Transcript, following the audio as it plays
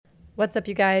What's up,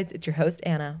 you guys? It's your host,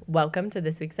 Anna. Welcome to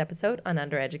this week's episode on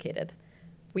Undereducated.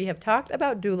 We have talked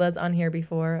about doulas on here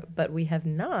before, but we have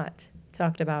not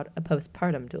talked about a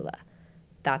postpartum doula.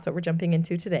 That's what we're jumping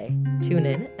into today. Tune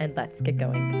in and let's get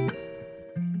going.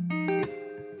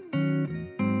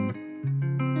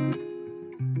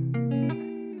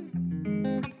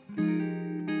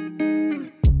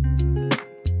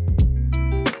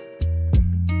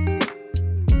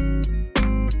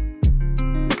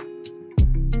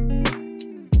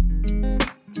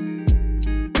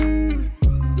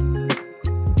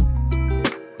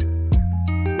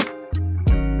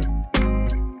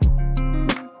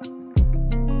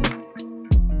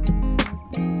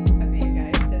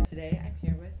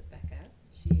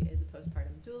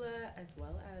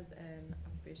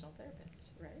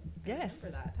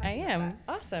 Yes, I am.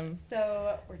 Awesome.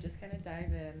 So we're just going to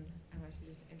dive in. I want you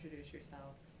to just introduce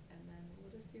yourself, and then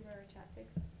we'll just see where our chat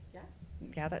takes us. Yeah?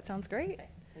 Yeah, that sounds great. Okay.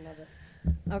 Love it.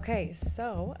 Okay,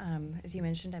 so as you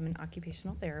mentioned, I'm an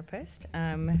occupational therapist,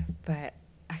 but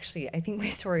actually, I think my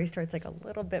story starts like a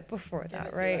little bit before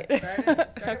that, right? Start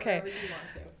Okay. wherever you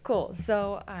want to. Cool.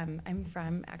 So I'm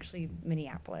from actually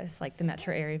Minneapolis, like the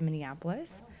metro area of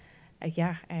Minneapolis.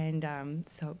 Wow. And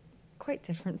so quite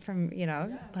different from,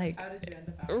 like, how did you end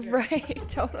up out here? right,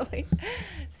 totally.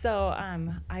 So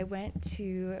I went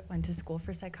to school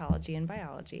for psychology and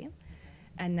biology.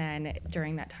 And then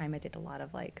during that time, I did a lot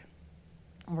of like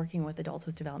working with adults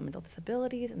with developmental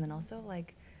disabilities and then also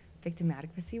like victim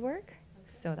advocacy work. Okay.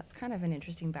 So that's kind of an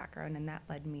interesting background, and that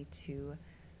led me to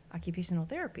occupational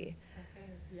therapy. Okay,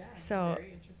 yeah. So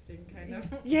very interesting kind of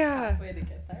yeah, way to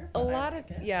get there. a lot of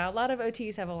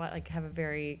OTs have a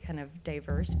very kind of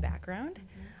diverse background.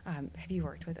 Mm-hmm. Have you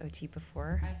worked with OT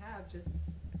before? I have at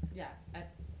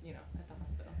the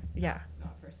hospital. Yeah.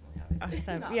 Not personally,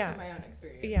 obviously. Awesome. Not Yeah. from my own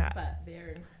experience. Yeah. But they're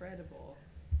incredible.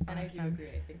 And I do Awesome. agree.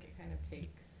 I think it kind of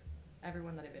takes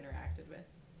everyone that I've interacted with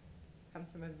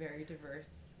comes from a very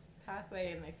diverse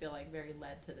pathway, and I feel like very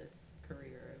led to this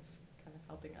career of kind of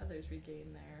helping others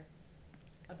regain their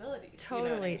abilities. Totally, you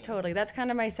know what I mean? totally. That's kind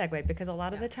of my segue, because a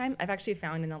lot of Yeah. the time I've actually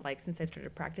found since I've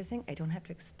started practicing, I don't have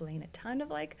to explain a ton of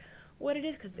like what it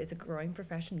is, because it's a growing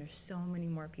profession. There's so many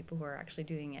more people who are actually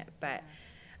doing it. But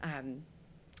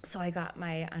so I got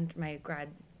I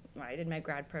did my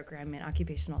grad program in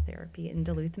occupational therapy in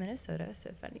Duluth, Minnesota. So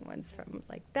if anyone's from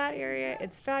like that area,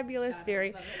 it's fabulous. Yeah,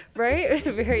 very, love it. right?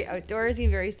 Very outdoorsy,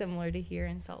 very similar to here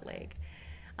in Salt Lake.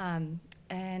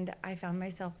 And I found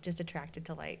myself just attracted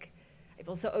to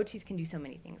so OTs can do so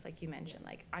many things, like you mentioned.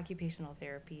 Like occupational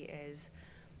therapy is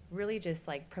really just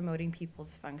like promoting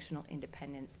people's functional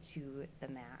independence to the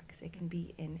max. It can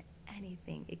be in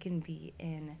anything. It can be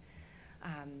in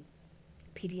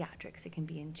pediatrics. It can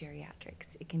be in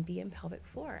geriatrics. It can be in pelvic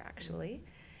floor, actually.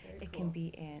 Very It cool. can be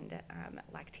in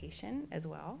lactation as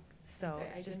well. So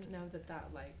Okay, I just didn't know that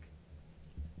like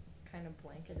kind of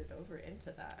blanketed over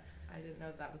into that. I didn't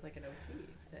know that was like an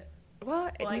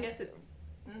OT. I guess it.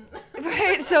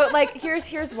 Right. So like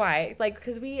here's why. Like,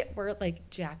 because we're like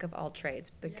jack of all trades,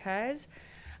 because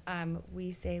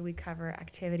we say we cover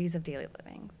activities of daily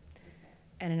living. Okay.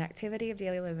 And an activity of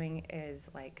daily living is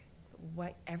like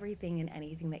everything and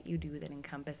anything that you do that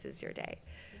encompasses your day.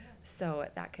 Yeah. So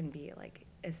that can be like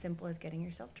as simple as getting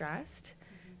yourself dressed.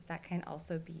 Mm-hmm. That can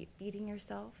also be feeding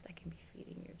yourself. That can be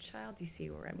feeding your child. You see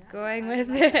where I'm Yeah, going I with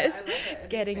love it. this. I love it.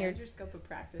 Getting your scope of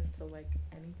practice to like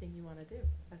anything you want to do.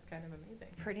 That's kind of amazing.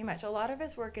 Pretty much. A lot of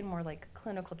us work in more like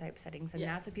clinical type settings, and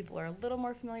that's what people are a little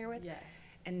more familiar with. Yes.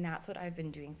 And that's what I've been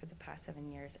doing for the past 7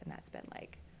 years, and that's been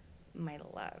like my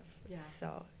love. Yeah.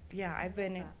 So yeah, I've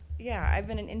that.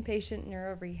 been in inpatient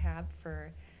neuro rehab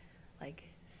for like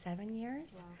 7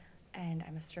 years. Wow. And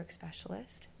I'm a stroke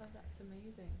specialist. Oh, that's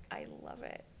amazing. I love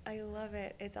it. I love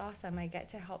it. It's awesome. I get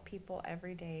to help people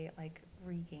every day like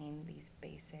regain these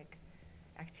basic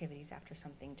activities after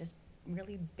something just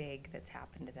really big that's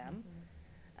happened to them.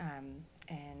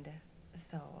 Mm-hmm. And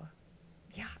so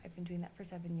yeah, I've been doing that for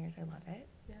 7 years. I love it.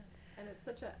 Yeah. And it's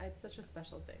such a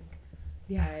special thing.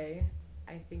 Yeah.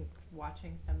 I think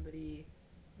watching somebody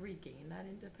regain that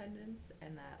independence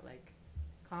and that like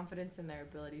confidence in their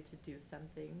ability to do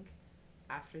something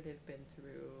after they've been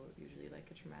through usually like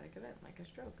a traumatic event, like a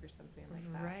stroke or something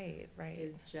like that. Right.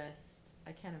 Is just,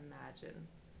 I can't imagine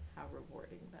how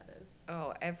rewarding that is.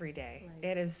 Oh, every day.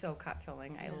 Like, it is so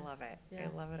fulfilling. Yeah. I love it. Yeah.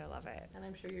 I love it. And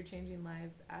I'm sure you're changing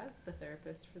lives as the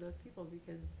therapist for those people,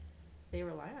 because they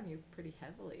rely on you pretty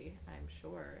heavily, I'm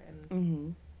sure. And Mm-hmm.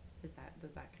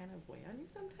 does that kind of weigh on you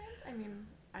sometimes? I mean,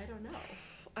 I don't know.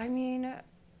 I mean,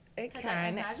 it 'Cause can. I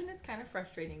imagine it's kind of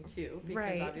frustrating too, because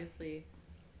Right. obviously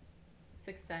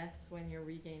success when you're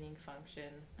regaining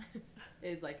function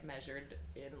is like measured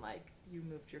in like you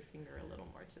moved your finger a little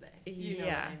more today. You know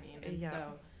what I mean? And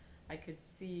so I could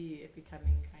see it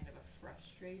becoming kind of a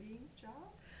frustrating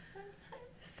job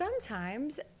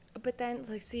sometimes. But then,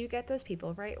 like, so you get those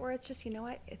people, right, where it's just, you know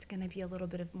what, it's going to be a little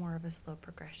bit of more of a slow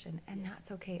progression, and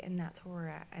that's okay, and that's where we're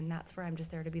at, and that's where I'm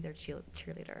just there to be their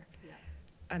cheerleader. Yeah.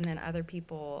 And then other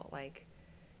people, like,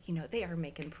 you know, they are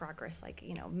making progress, like,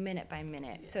 you know, minute by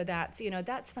minute. Yes. So that's, you know,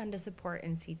 that's fun to support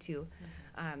and see too.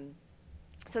 Mm-hmm.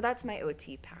 So that's my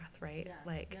OT path, right? Yeah.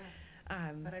 Like,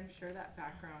 yeah. But I'm sure that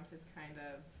background has kind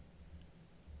of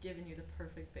given you the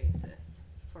perfect basis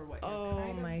for what you're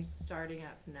kind of starting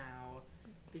up now.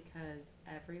 Because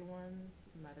everyone's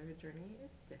motherhood journey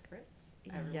is different.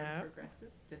 Everyone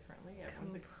progresses differently.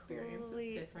 Everyone's experience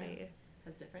is different,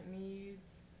 has different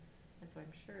needs. And so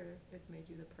I'm sure it's made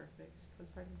you the perfect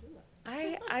postpartum doula.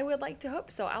 I would like to hope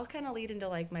so. I'll kind of lead into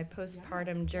like my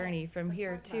postpartum journey from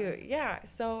here too. Yeah.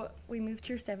 So we moved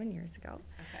here 7 years ago.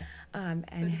 Okay. And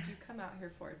so did you come out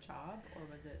here for a job or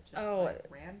was it just like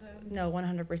random? No,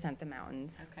 100% the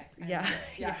mountains. Okay.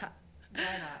 Yeah. Why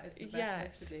not? It's the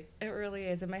best place to be. It really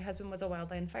is. And my husband was a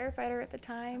wildland firefighter at the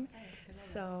time. Okay,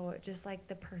 so just like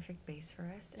the perfect base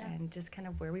for us and just kind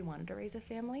of where we wanted to raise a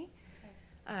family.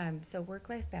 Okay. So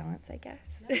work-life balance, I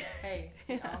guess. Yeah. Hey,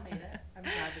 we all made it. I'm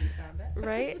glad that you found it.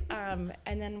 Right?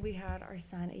 And then we had our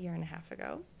son a year and a half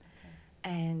ago.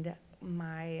 Okay. And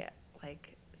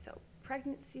so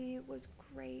pregnancy was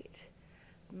great.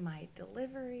 My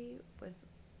delivery was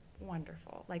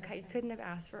wonderful. Like I couldn't have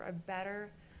asked for a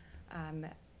better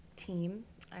team.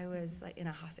 I was like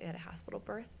I had a hospital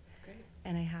birth. Great.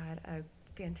 And I had a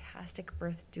fantastic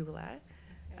birth doula.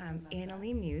 Anna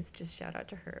Lee Muse, just shout out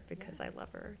to her because I love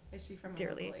her. Is she from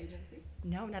dearly. A local agency?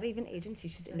 No, not even agency.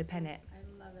 She's independent.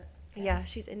 I love it. Yeah,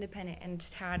 she's independent and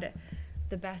just had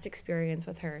the best experience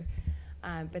with her.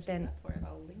 But then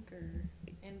I'll link her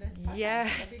in this podcast.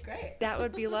 Yes, that'd be great. That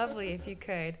would be lovely if you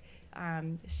could.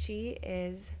 She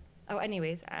is. Oh,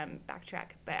 anyways,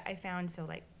 backtrack. But I found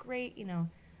great,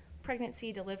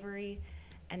 pregnancy, delivery,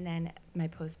 and then my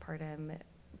postpartum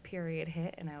period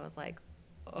hit, and I was like,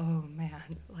 oh man,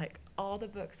 all the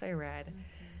books I read,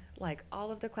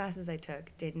 all of the classes I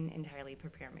took didn't entirely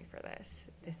prepare me for this.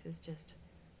 This is just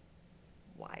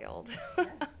wild.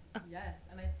 Yes,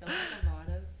 and I feel like a lot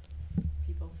of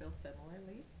people feel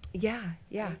similarly. Yeah.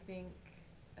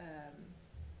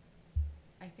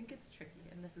 I think it's tricky,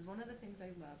 and this is one of the things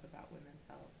I love about women's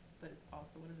health, but it's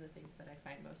also one of the things that I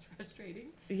find most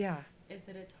frustrating. Yeah. Is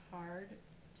that it's hard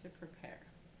to prepare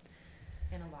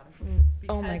in a lot of ways.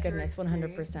 Oh my goodness,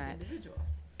 100%. Is individual.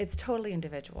 It's totally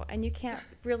individual, and you can't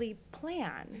really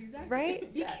plan, exactly. Right?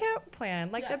 You can't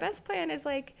plan. The best plan is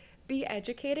be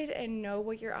educated and know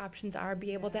what your options are,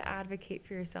 be able to advocate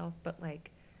for yourself, but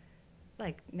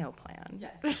no plan.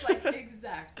 Yeah,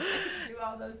 exactly. Do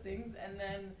all those things and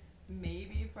then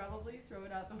maybe probably throw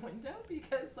it out the window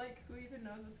because who even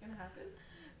knows what's going to happen?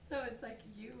 So it's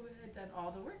you had done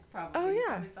all the work probably. Oh,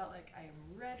 yeah. You probably felt I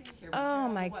am ready. Here we go. Oh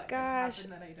my what gosh.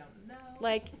 could happen that I don't know.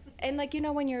 And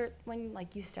when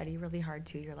you study really hard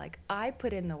too, you're I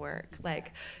put in the work.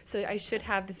 So I should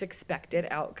have this expected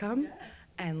outcome. Yes.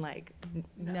 And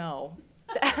no.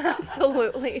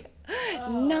 Absolutely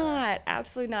not.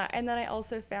 Absolutely not. And then I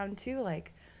also found too,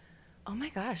 oh my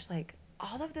gosh,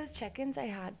 all of those check-ins I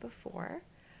had before,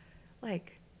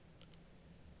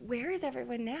 where is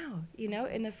everyone now?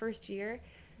 In the first year,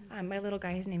 my little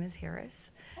guy, his name is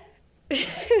Harris.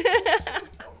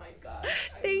 Oh my gosh.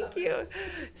 Thank you.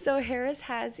 So Harris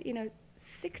has,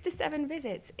 6 to 7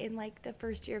 visits in the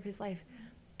first year of his life.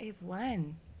 I have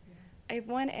one.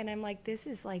 And I'm this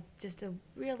is just a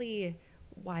really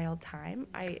wild time.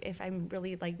 If I'm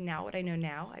really now what I know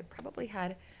now, I probably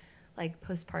had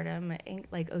postpartum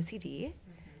OCD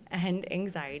and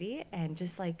anxiety and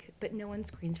just but no one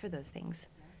screens for those things.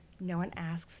 No one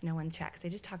asks, no one checks. They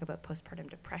just talk about postpartum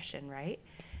depression, right?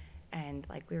 And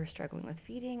we were struggling with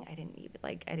feeding. I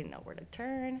didn't know where to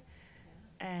turn.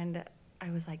 And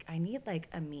I was I need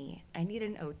a me. I need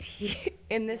an OT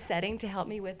in this setting to help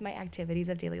me with my activities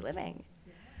of daily living.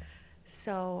 Yeah.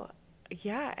 So,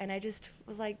 and I just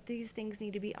was these things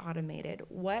need to be automated.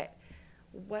 What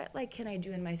can I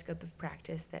do in my scope of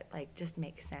practice that just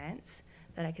makes sense,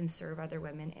 that I can serve other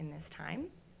women in this time?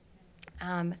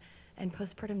 And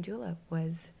postpartum doula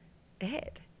was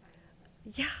it.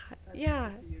 Yeah. That's such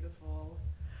a beautiful,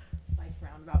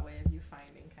 roundabout way of you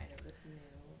finding kind of this new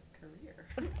career.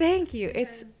 Thank you.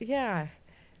 It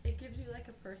gives you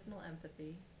a personal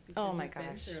empathy. Because oh my you've gosh.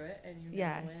 been through it and you know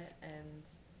it, and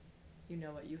you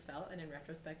know what you felt, and in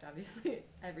retrospect, obviously,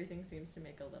 everything seems to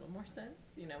make a little more sense.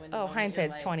 You know, in the moment,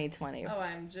 hindsight's like, 2020. oh,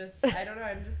 I don't know,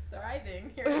 I'm just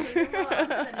thriving here being a mom.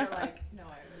 And then you're like, no,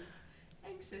 I was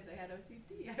anxious, I had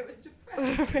OCD, I was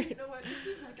depressed, I didn't know what to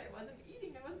do, like I wasn't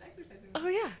eating, I wasn't exercising. Oh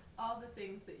yeah. All the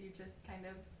things that you just kind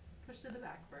of push to the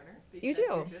back burner because You do.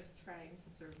 you're just trying to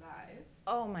survive.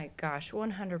 Oh my gosh,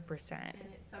 100%.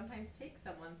 And it sometimes takes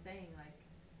someone saying, like,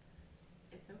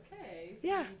 it's okay for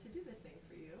Yeah. me to do this thing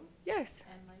for you. Yes.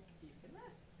 And, like, you can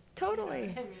rest. Totally. You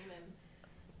know what I mean? And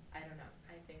I don't know.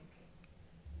 I think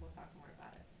we'll talk more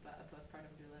about it. But a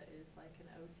postpartum doula is like an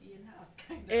OT in-house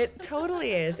kind of. It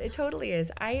totally is. It totally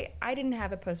is. I didn't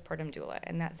have a postpartum doula,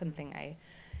 and that's something I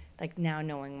like now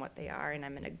knowing what they are, and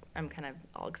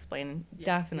I'll explain. Yes,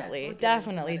 definitely, we'll get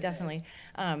definitely, into what it definitely.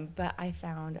 But I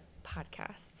found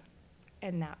podcasts,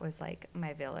 and that was like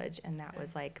my village, and that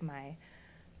was like my,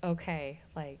 okay,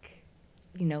 like,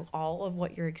 you know, all of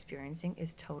what you're experiencing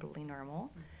is totally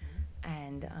normal.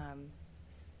 And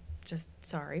just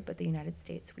sorry, but the United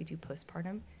States, we do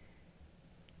postpartum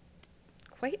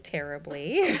quite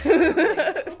terribly.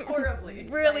 Horribly.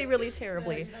 Really, like, really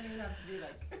terribly. You don't even have to be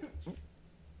like,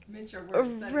 mince your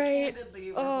words. Right.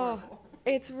 Candidly, Oh, horrible.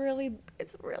 it's really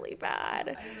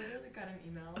bad. I literally got an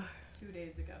email 2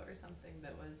 days ago or something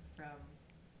that was from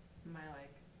my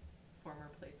like former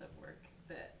place of work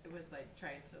that it was like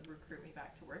trying to recruit me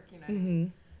back to work, you know what I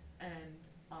mean? And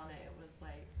on it was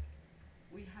like,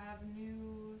 we have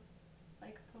new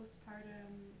like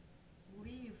postpartum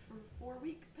leave for 4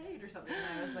 weeks paid or something.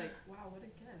 And I was like, wow, what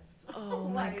a gift. Oh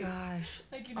my gosh.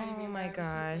 Like, you know what I mean? Oh my I was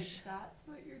gosh. just like, that's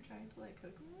what you're trying to like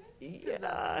hook me with? 'Cause Yeah.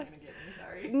 that's not gonna get me,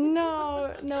 sorry.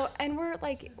 No. And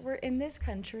we're in this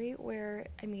country where,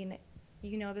 I mean,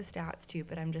 you know the stats too,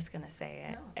 but I'm just going to say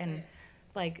it. No, and say it.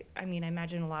 like, I mean, I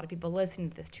imagine a lot of people listening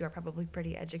to this too are probably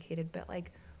pretty educated, but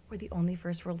like, we're the only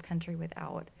first world country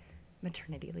without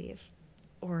maternity leave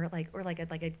or like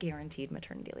a guaranteed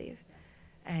maternity leave.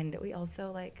 And we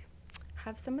also like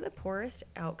have some of the poorest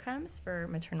outcomes for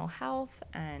maternal health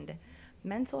and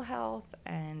mental health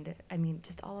and I mean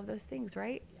just all of those things,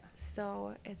 right? Yeah.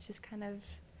 So it's just kind of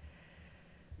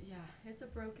It's a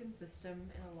broken system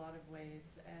in a lot of ways,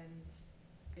 and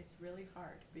it's really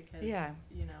hard because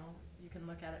you know, you can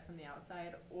look at it from the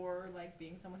outside or like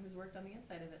being someone who's worked on the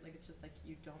inside of it, like it's just like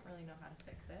you don't really know how to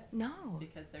fix it. No.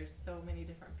 Because there's so many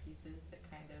different pieces that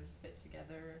kind of fit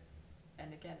together.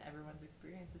 And again, everyone's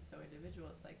experience is so individual.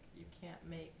 It's like you can't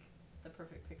make the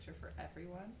perfect picture for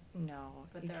everyone. No,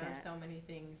 But there are so many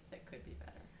things that could be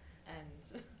better.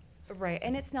 And right.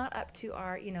 And it's not up to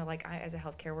our, you know, like I as a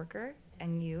healthcare worker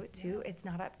and you too, it's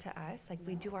not up to us. Like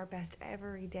we do our best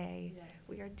every day. Yes.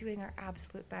 We are doing our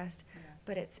absolute best. Yes.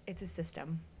 But it's a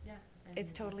system. Yeah. And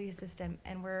It's totally a system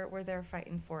and we're there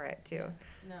fighting for it too.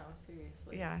 No,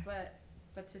 seriously. Yeah.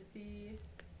 But to see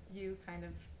you kind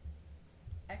of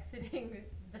exiting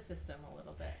the system a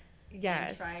little bit.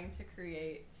 Yes. And trying to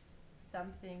create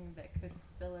something that could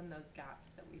fill in those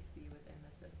gaps that we see within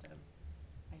the system,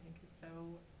 I think is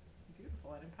so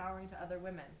beautiful and empowering to other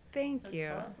women. Thank you.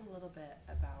 So tell us a little bit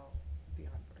about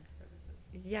Beyond Birth Services.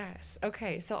 Yes.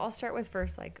 Okay. So I'll start with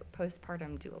first like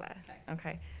postpartum doula. Okay.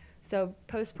 Okay. So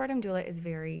postpartum doula is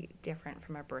very different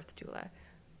from a birth doula.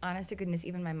 Honest to goodness,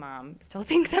 even my mom still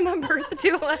thinks I'm a birth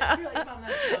doula. You're like, Mom,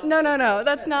 that's No.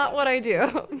 That's not what I do.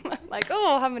 I'm like,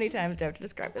 oh, how many times do I have to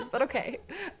describe this? But okay.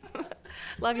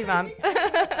 Love you, Mom.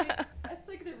 That's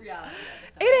like the reality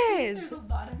of it. It is. There's a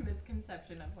lot of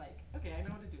misconception of like, okay, I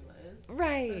know what a doula is.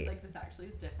 Right. But it's like this actually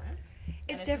is different.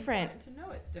 It's and different. It's important to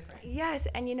know it's different. Yes,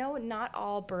 and you know, not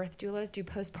all birth doulas do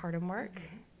postpartum work.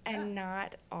 And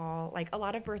not all, like a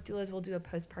lot of birth doulas will do a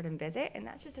postpartum visit, and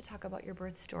that's just to talk about your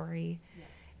birth story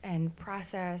and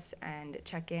process and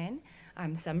check in.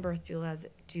 Some birth doulas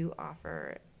do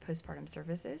offer postpartum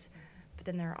services, but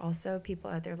then there are also people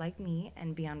out there like me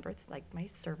and Beyond Births, like my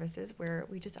services, where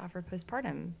we just offer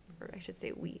postpartum, or I should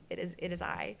say we. It is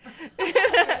I.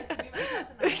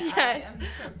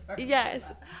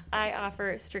 Yes. I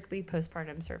offer strictly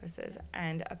postpartum services,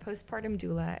 and a postpartum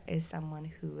doula is someone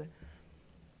who,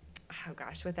 oh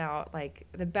gosh, without like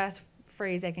the best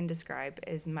phrase I can describe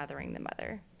is mothering the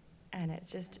mother. And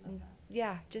it's just,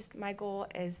 just my goal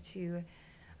is to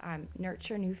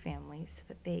nurture new families so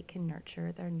that they can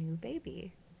nurture their new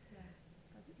baby. Yeah,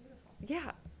 that's beautiful.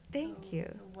 Yeah, thank you.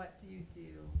 So what do you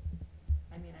do?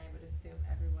 I mean, I would assume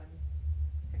everyone's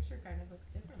picture kind of looks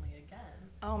differently again.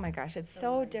 Oh my gosh, it's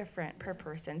so different per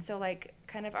person. So like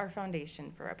kind of our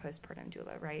foundation for a postpartum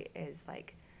doula, right, is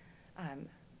like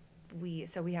we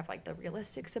have like the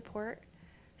realistic support.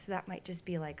 So that might just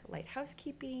be like light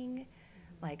housekeeping,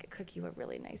 like cook you a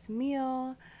really nice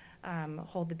meal,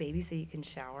 hold the baby so you can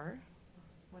shower.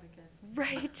 What a gift.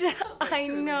 Right. I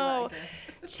Truly know. what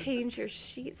a gift. Change your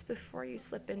sheets before you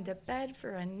slip into bed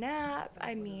for a nap.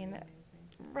 I mean,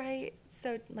 Amazing. right.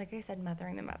 So, like I said,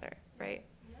 mothering the mother, right?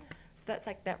 Yes. So that's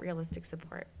like that realistic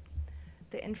support.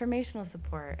 The informational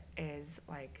support is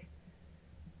like,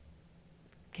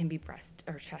 can be breast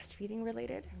or chest feeding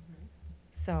related. Mm-hmm.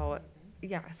 So, Amazing.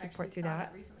 yeah, support Actually through saw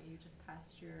that. recently. You just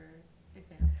passed your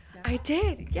exam. Yeah. I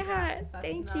did. Yeah. That's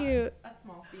Thank not you. a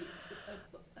small feat.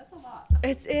 That's a lot.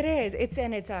 It is. It's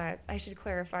a, I should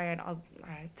clarify,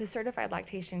 it's a certified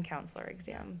lactation counselor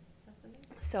exam. That's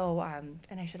amazing. So,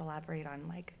 and I should elaborate on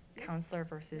like Yes. counselor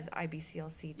versus Yes.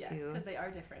 IBCLC Yes, too. because they are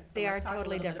different. So They let's are talk a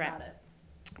totally little bit different. about it.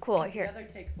 Cool. 'Cause Here. The other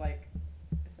takes like,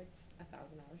 it's like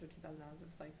 1,000 hours or 2,000 hours of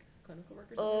like clinical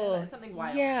work or something. Oh, It's something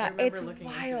wild. yeah, I remember it's looking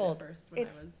wild. into it at first when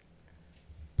It's- I was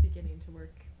beginning to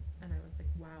work, and I was like,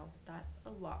 wow, that's a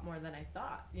lot more than I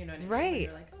thought. You know what I mean? When Right.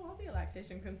 you're like, oh, I'll be a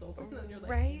lactation consultant, and then you're like,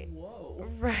 Right. whoa, you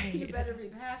Right. better be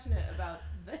passionate about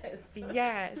this.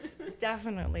 Yes,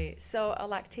 definitely. So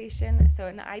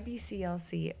an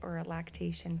IBCLC or a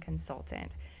lactation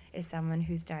consultant is someone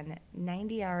who's done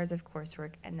 90 hours of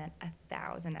coursework and then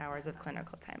 1,000 hours of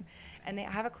clinical time. And they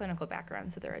have a clinical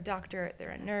background. So they're a doctor, they're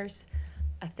a nurse,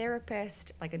 a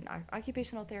therapist, like an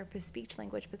occupational therapist, speech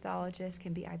language pathologist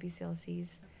can be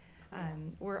IBCLCs.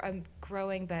 We're a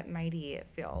growing but mighty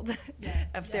field Yes,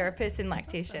 of yes. therapists in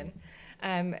lactation.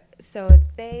 So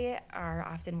they are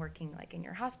often working like in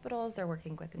your hospitals, they're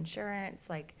working with insurance,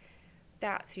 like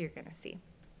that's who you're gonna see.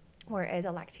 Whereas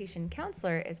a lactation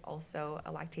counselor is also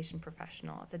a lactation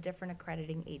professional. It's a different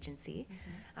accrediting agency.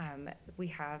 We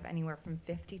have anywhere from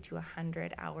 50 to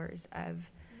 100 hours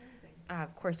of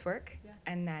Amazing. coursework, Yeah.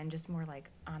 and then just more like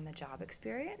on-the-job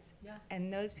experience. Yeah.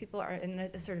 And those people are in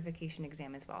a certification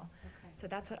exam as well. Okay. So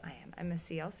that's what I am. I'm a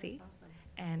CLC, That's awesome.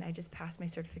 and I just passed my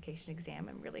certification exam.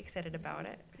 I'm really excited about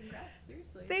it. Congrats,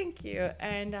 seriously. Thank you.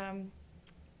 And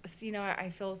so, you know, I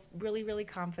feel really, really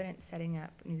confident setting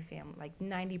up new family, like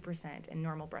 90% in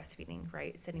normal breastfeeding,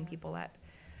 right? Setting Yeah. people up,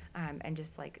 and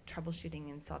just like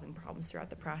troubleshooting and solving problems throughout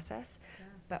the process. Yeah.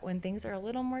 But when things are a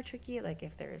little more tricky, like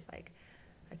if there's like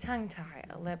a tongue tie,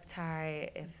 a lip tie,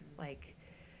 if like,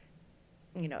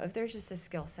 you know, if there's just a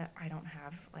skill set I don't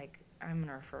have, like I'm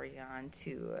gonna refer you on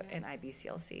to an Yes.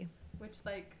 IBCLC. Which,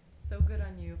 like, so good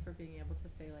on you for being able to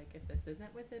say, like, if this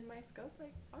isn't within my scope,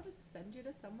 like, I'll just send you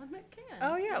to someone that can.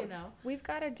 Oh, yeah. You know? We've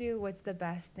got to do what's the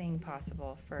best thing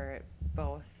possible for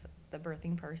both the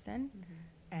birthing person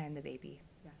and the baby.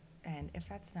 Yeah. And if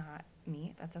that's not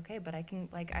me, that's okay. But I can,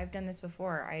 like, I've done this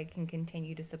before. I can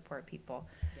continue to support people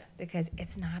Yeah. because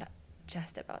it's not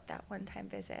just about that one-time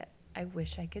visit. I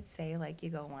wish I could say, like, you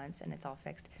go once and it's all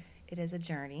fixed. It is a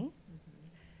journey,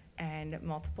 and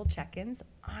multiple check-ins,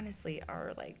 honestly,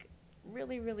 are, like,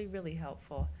 really, really, really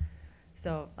helpful.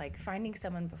 So, like, finding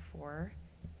someone before,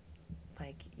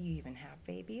 like, you even have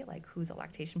baby, like, who's a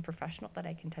lactation professional that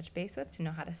I can touch base with to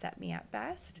know how to set me up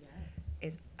best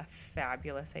Yes. is a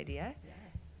fabulous idea. Yes.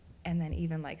 And then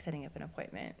even, like, setting up an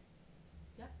appointment.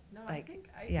 Yeah. No, Like,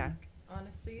 I yeah. think,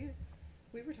 honestly,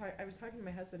 I was talking to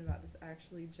my husband about this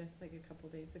actually just, like, a couple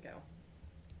days ago.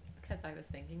 Because I was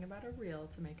thinking about a reel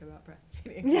to make about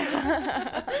breastfeeding.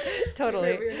 Yeah,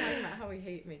 totally. We were talking about how we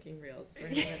hate making reels for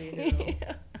anybody who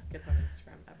gets on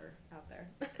Instagram ever out there.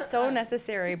 So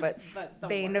necessary, but the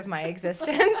bane of worst. my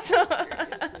existence.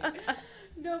 Seriously.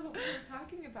 No, but we were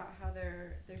talking about how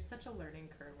there's such a learning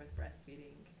curve with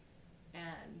breastfeeding.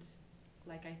 And,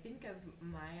 like, I think of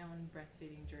my own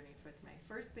breastfeeding journey with my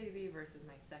first baby versus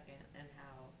my second, and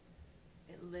how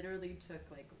it literally took,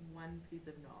 like, one piece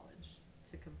of knowledge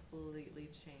to completely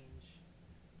change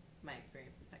my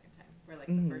experience the second time. Where, like,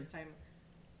 the first time,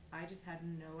 I just had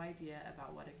no idea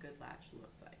about what a good latch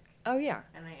looked like. Oh, yeah.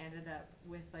 And I ended up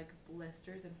with, like,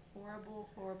 blisters and horrible,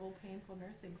 horrible, painful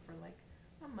nursing for, like,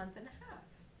 a month and a half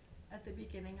at the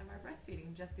beginning of our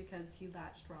breastfeeding, just because he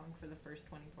latched wrong for the first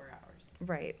 24 hours.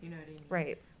 Right. You know what I mean?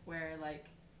 Right. Where, like,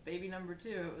 baby number 2,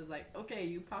 it was like, okay,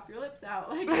 you pop your lips out,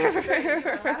 like, you're straight, you're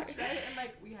last right, and,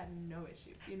 like, we had no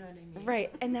issues, you know what I mean?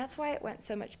 Right. And that's why it went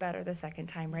so much better the second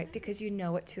time, right? Because you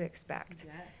know what to expect.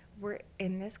 Yes. We're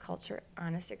in this culture,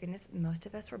 honest to goodness, most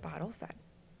of us were bottle fed,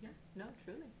 Yeah, no,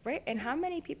 truly. right? And how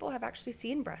many people have actually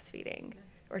seen breastfeeding Yes.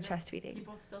 or No, chest feeding?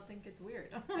 People still think it's weird.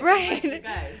 I'm like, Right. you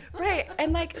guys. Right.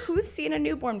 And like, who's seen a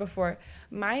newborn before?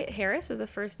 My Harris was the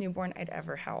first newborn I'd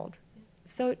ever held.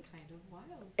 So, It's kind of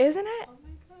wild. isn't it? Oh my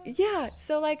gosh. Yeah.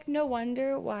 So like, no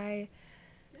wonder why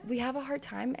Yes. we have a hard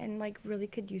time and like really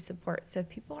could use support. So if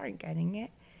people aren't getting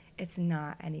it, it's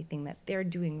not anything that they're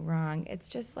doing wrong. It's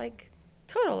just like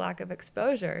total lack of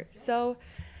exposure. So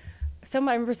I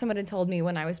remember someone had told me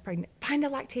when I was pregnant, find a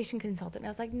lactation consultant. And I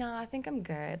was like, nah, I think I'm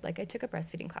good. Like I took a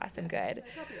breastfeeding class. I'm good.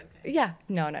 Like, I'll be okay. Yeah.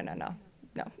 No. And I'm like,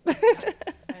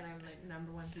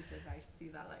 number one piece of advice, see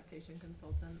that lactation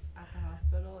consultant at the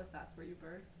hospital if that's where you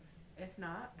birth. If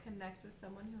not, connect with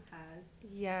someone who has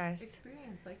yes.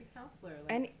 experience, like a counselor.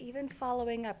 Like, And even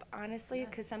following up, honestly,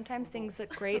 because yes. sometimes things look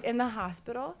great in the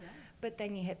hospital, Yes. but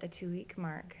then you hit the 2-week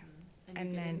mark. And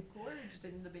you get then engorged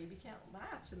and the baby can't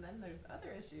latch, and then there's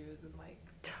other issues and like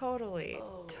totally.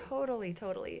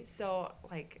 So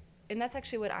like, and that's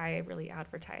actually what I really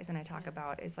advertise and I talk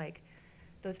about is like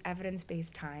those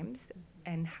evidence-based times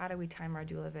and how do we time our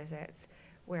doula visits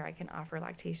where I can offer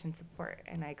lactation support,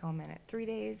 and I come in at 3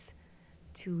 days,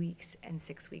 2 weeks, and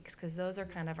 6 weeks, because those are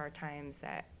kind of our times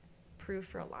that prove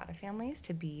for a lot of families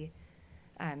to be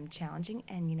challenging.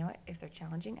 And you know what? If they're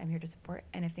challenging, I'm here to support.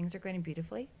 And if things are going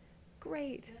beautifully,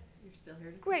 great. yes, you're still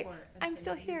here to Great. support. And I'm say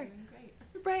still that you're here. doing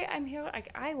great. Right, I'm here. Like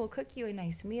I will cook you a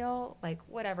nice meal, like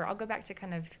whatever. I'll go back to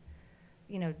kind of,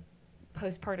 you know,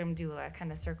 postpartum doula,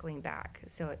 kind of circling back.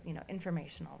 So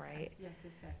informational, right? Yes.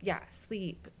 Yeah,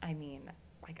 sleep. I mean,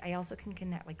 like I also can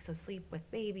connect, like so sleep with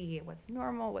baby. What's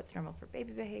normal for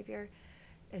baby behavior.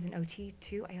 As an OT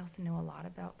too, I also know a lot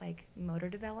about like motor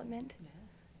development. Yes.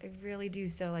 I really do.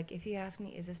 So like, if you ask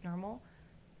me, is this normal?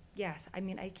 Yes. I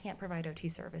mean, I can't provide OT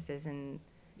services in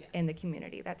the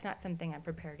community. That's not something I'm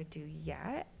prepared to do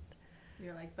yet.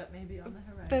 You're like, but maybe on the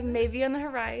horizon. But maybe on the I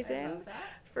horizon. love that.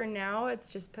 For now,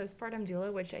 it's just postpartum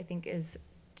doula, which I think is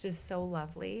just so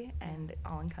lovely and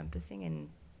all-encompassing and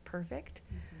perfect.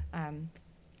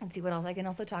 Let's see what else. I can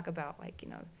also talk about like,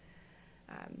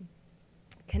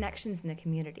 connections in the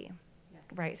community,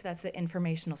 right? So that's the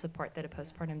informational support that a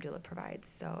postpartum doula provides.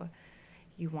 So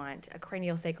you want a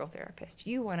craniosacral therapist.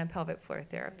 You want a pelvic floor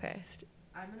therapist.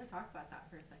 I'm going to talk about that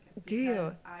for a second. Do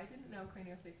you? I didn't know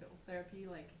craniosacral therapy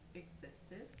like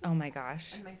existed. Oh my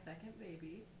gosh. And my second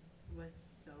baby was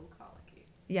so colicky.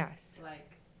 Yes.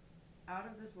 Like out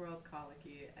of this world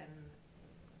colicky, and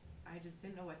I just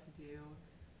didn't know what to do.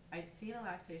 I'd seen a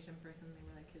lactation person, and they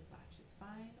were like, his latch is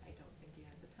fine. I don't think he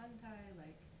has a tongue tie.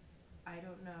 Like, I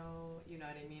don't know. You know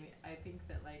what I mean? I think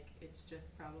that like it's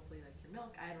just probably like your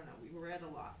milk. I don't know. We were at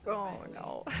a loss. Oh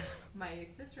no. My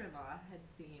sister-in-law had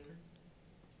seen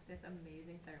this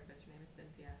amazing therapist. Her name is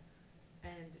Cynthia,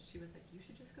 and she was like, you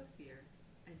should just go see her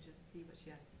and just see what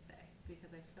she has to say,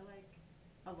 because I feel like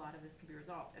a lot of this could be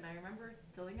resolved. And I remember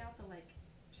filling out the like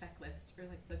checklist or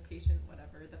like the patient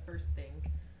whatever, the first thing,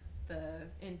 the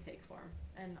intake form,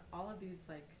 and all of these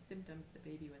like symptoms the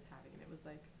baby was having, and it was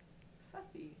like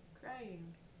fussy,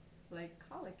 crying, like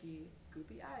colicky,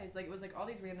 goopy eyes, like it was like all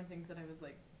these random things that I was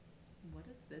like, what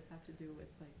does this have to do with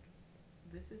like,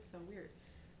 this is so weird.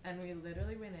 And we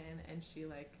literally went in, and she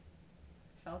like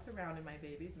felt around in my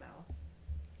baby's mouth,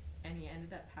 and he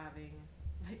ended up having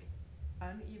like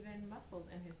uneven muscles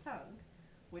in his tongue,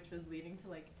 which was leading to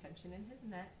like tension in his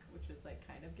neck, which was like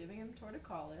kind of giving him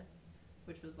torticollis,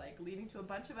 which was like leading to a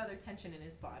bunch of other tension in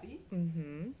his body.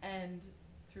 And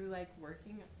through like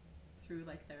working through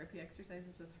like therapy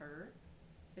exercises with her,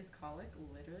 his colic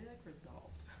literally like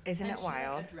resolved. Isn't and it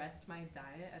wild? She like, addressed my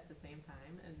diet at the same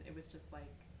time, and it was just like,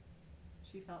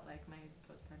 she felt like my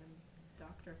postpartum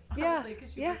doctor, honestly,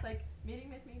 because she was like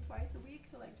meeting with me twice a week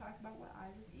to like talk about what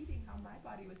I was eating, how my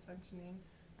body was functioning,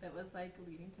 that was like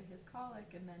leading to his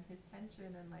colic and then his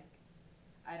tension, and like,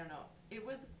 I don't know, it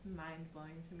was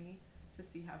mind-blowing to me to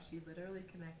see how she literally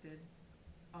connected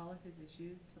all of his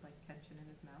issues to like tension in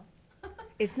his mouth.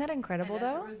 Isn't that incredible and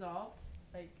though? as it resolved,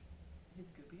 like his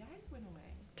goopy eyes went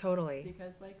away. Totally.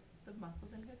 Because like the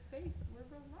muscles in his face were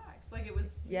relaxed. Like it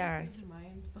was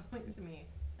mind-blowing to me,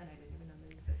 and I didn't even know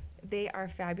they exist. They are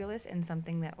fabulous, and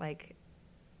something that like,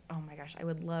 oh my gosh, I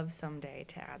would love someday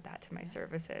to add that to my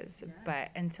services. But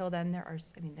until then, there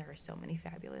are so many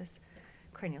fabulous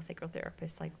craniosacral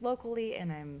therapists like locally,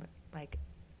 and I'm like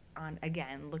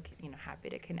happy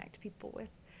to connect people with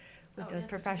those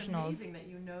professionals. It's amazing that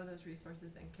you know those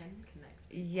resources and can connect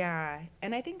people. Yeah,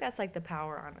 and I think that's like the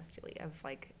power, honestly, of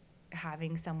like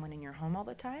having someone in your home all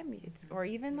the time. Or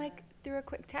even like through a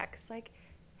quick text, like,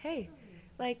 hey,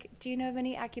 like, do you know of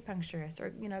any acupuncturists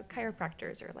or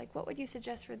chiropractors, or like, what would you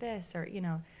suggest for this, or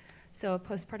so a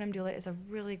postpartum doula is a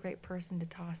really great person to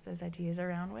toss those ideas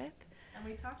around with. And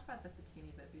we talked about this a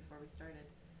teeny bit before we started,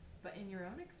 but in your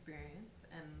own experience,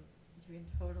 and you can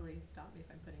totally stop me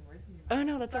if I'm putting words in your mouth. Oh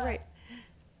no, that's all right.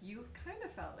 You kind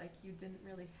of felt like you didn't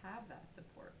really have that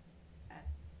support at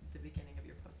the beginning of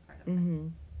your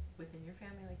postpartum. Within your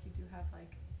family, like you do have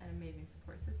like an amazing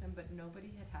support system, but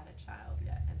nobody had had a child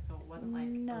yet, and so it wasn't like,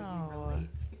 oh, you relate.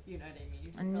 You know what I mean?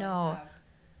 You didn't really have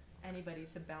anybody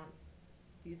to bounce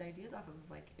these ideas off of,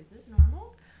 like, is this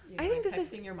normal? You know, I think like this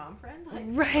is texting your mom friend, like,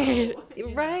 right, oh, you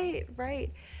know?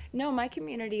 right. No, my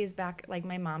community is back. Like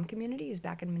my mom community is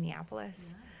back in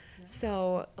Minneapolis. Yeah.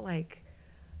 So like,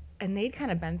 and they'd kind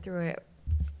of been through it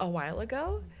a while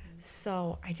ago. Mm-hmm.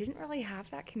 So I didn't really have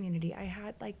that community. I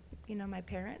had like, you know, my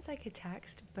parents I could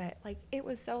text, but like it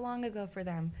was so long ago for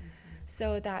them. Mm-hmm.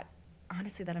 So that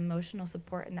honestly, that emotional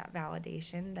support and that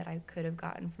validation that I could have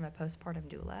gotten from a postpartum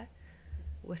doula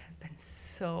would have been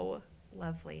so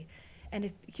lovely. And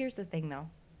if here's the thing though,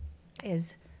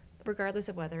 is regardless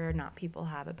of whether or not people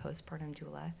have a postpartum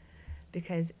doula,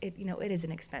 because it, you know, it is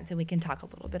an expense, and we can talk a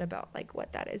little bit about like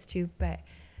what that is too, but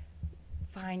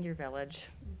find your village,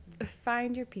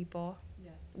 find your people,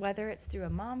 Yes. whether it's through a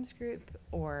mom's group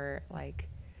or like,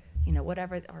 you know,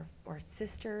 whatever, or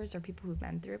sisters or people who've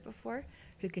been through it before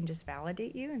who can just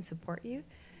validate you and support you,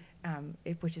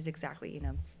 which is exactly, you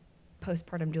know,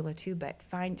 postpartum doula too, but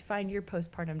find your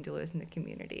postpartum doulas in the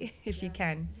community if you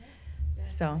can.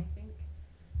 Yes. So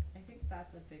I think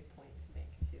that's a big point to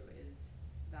make too, is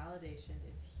validation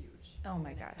is huge. Oh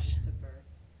my when gosh. It comes to birth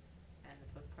and the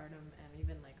postpartum and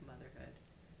even like motherhood.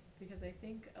 Because I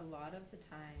think a lot of the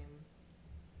time,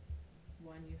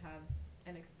 one, you have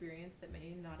an experience that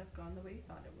may not have gone the way you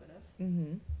thought it would have.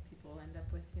 People end up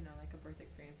with, you know, like a birth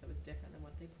experience that was different than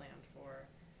what they planned for.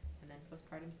 And then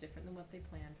postpartum's different than what they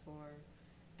planned for.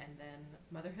 And then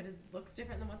motherhood looks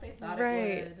different than what they thought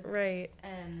it would. Right.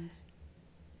 And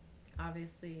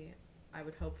obviously, I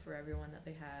would hope for everyone that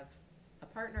they have a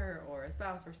partner or a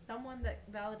spouse or someone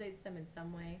that validates them in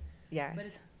some way. Yes.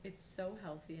 But it's so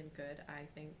healthy and good, I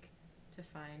think, to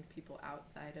find people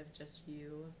outside of just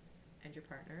you and your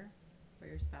partner or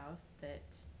your spouse that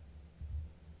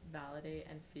validate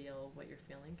and feel what you're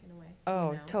feeling in a way.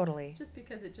 Oh, you know? totally. Just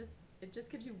because it just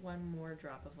gives you one more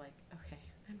drop of like, okay,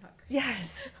 I'm not crazy.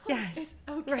 Yes. Yes. It's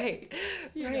okay. Right.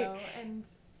 You Right. know,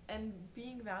 and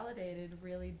being validated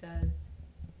really does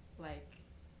like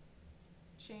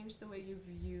change the way you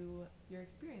view your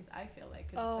experience. I feel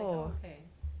like 'cause it's like, oh, okay,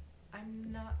 I'm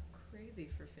not crazy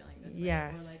for feeling this way.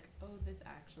 Yes. Or like, oh, this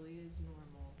actually is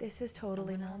normal. This is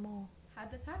totally Someone else normal.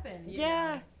 had this happen. You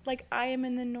Yeah. know? Like I am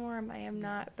in the norm. I am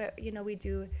not. Yes. But you know, we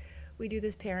do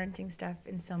this parenting stuff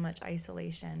in so much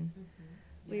isolation.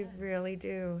 Mm-hmm. We Yes. really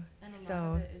do. And a So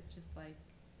lot of it is just like,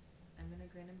 I'm gonna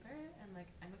grin and bear it, and like,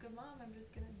 I'm a good mom. I'm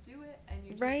just gonna do it, and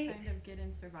you just Right. kind of get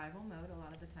in survival mode a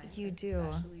lot of the time. You do.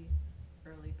 Especially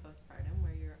early postpartum,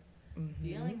 where you're Mhm.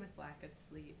 dealing with lack of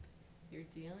sleep. You're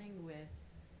dealing with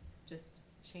just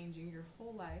changing your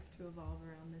whole life to evolve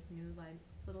around this new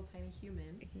little tiny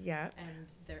human Yeah. and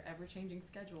their ever-changing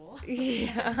schedule.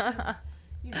 Yeah.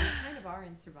 You know, you kind of are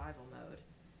in survival mode.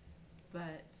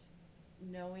 But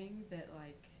knowing that,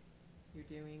 like, you're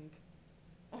doing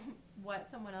what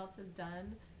someone else has done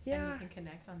and Yeah. you can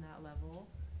connect on that level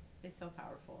is so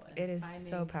powerful. And It is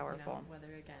so powerful. You know,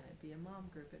 whether, again, it be a mom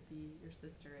group, it be your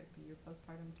sister, it be your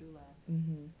postpartum doula,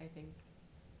 Mhm. I think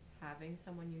having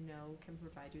someone you know can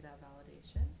provide you that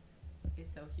validation is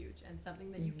so huge and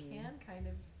something that you Mhm. can kind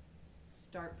of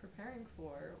start preparing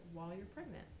for while you're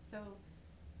pregnant. So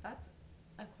that's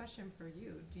a question for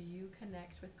you. Do you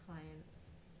connect with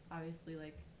clients, obviously,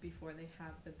 like before they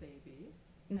have the baby,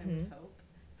 I would Mhm. hope?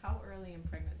 How early in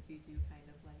pregnancy do you kind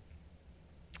of like,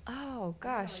 Oh I don't know,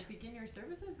 gosh. like begin your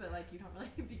services, but like you don't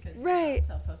really because Right. you're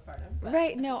not until postpartum. But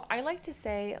Right. No, I like to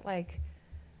say like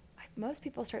most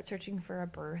people start searching for a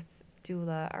birth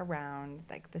doula around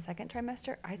like the second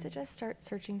trimester. I'd suggest start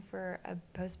searching for a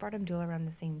postpartum doula around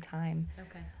the same time.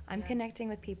 Okay. I'm Yeah. connecting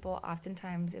with people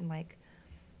oftentimes in like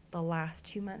the last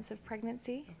 2 months of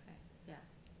pregnancy. Okay. Yeah.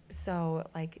 So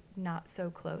like not so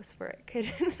close where it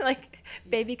could like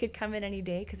baby could come in any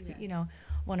day because we, you know,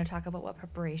 want to talk about what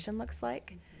preparation looks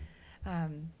like.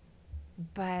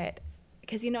 But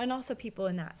because, you know, and also people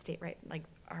in that state, right, like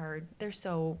they're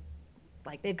so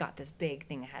like they've got this big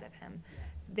thing ahead of him. Yes.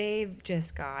 They've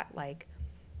just got like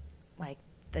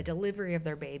the delivery of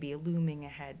their baby looming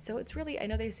ahead. So it's really, I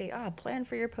know they say, plan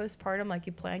for your postpartum like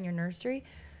you plan your nursery.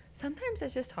 Sometimes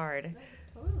it's just hard.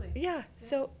 No, totally. Yeah.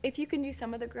 So if you can do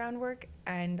some of the groundwork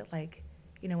and like,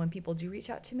 you know, when people do reach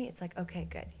out to me, it's like, okay,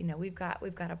 good. You know, we've got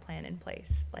a plan in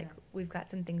place. Like Yes. we've got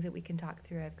some things that we can talk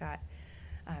through. I've got,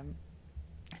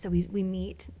 so we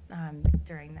meet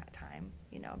during that time,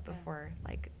 you know, before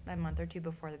like a month or two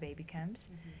before the baby comes,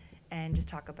 and just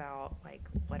talk about like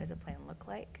what does a plan look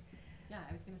like. Yeah,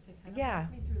 I was gonna say kind of Yeah.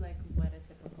 walk me through like what a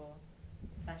typical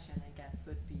session, I guess,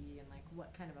 would be, and like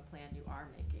what kind of a plan you are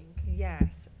making.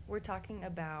 Yes, we're talking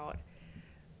about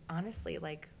honestly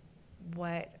like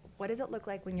what does it look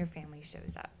like when your family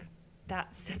shows up?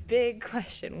 That's the big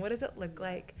question. What does it look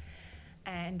like?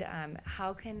 And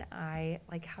how can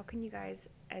you guys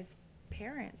as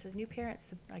parents, as new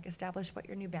parents, like establish what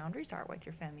your new boundaries are with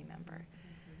your family member?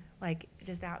 Like,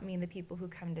 does that mean the people who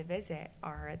come to visit,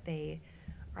 are they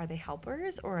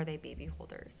helpers or are they baby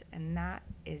holders? And that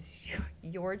is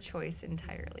your choice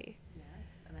entirely. Yes,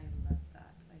 and I love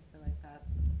that. I feel like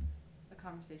that's a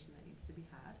conversation that needs to be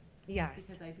had. Yes.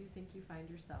 Because I do think you find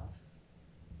yourself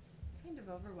kind of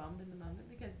overwhelmed in the moment,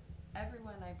 because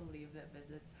everyone, I believe, that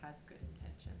visits has good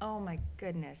intention. Oh my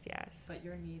goodness, yes. But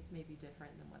your needs may be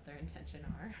different than what their intention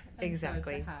are. And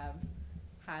Exactly. So to have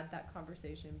had that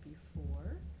conversation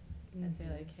before and say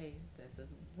like, hey, this is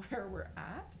where we're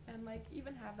at, and like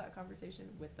even have that conversation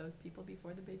with those people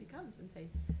before the baby comes and say,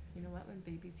 you know what, when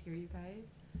baby's here, you guys,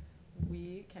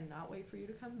 we cannot wait for you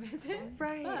to come visit.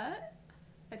 Right. But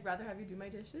I'd rather have you do my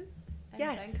dishes and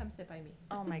Yes. then come sit by me.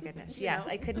 Oh my goodness. You Yes,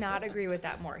 know? I could not agree with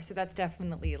that more. So that's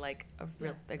definitely like a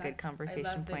good I conversation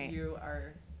love point. that you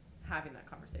are having that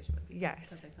conversation with people. Yes.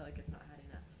 Because I feel like it's not had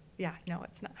enough. Yeah, no,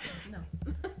 it's not.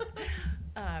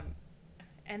 No.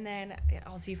 And then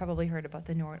also you've probably heard about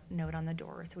the note on the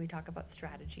door. So we talk about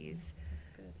strategies.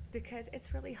 That's good. Because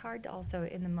it's really hard to also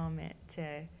in the moment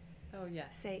to Oh,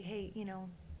 yes. say, hey,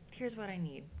 here's what I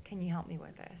need. Can you help me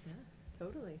with this? Yeah,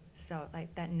 totally. So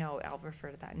like that note, I'll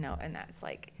refer to that note. And that's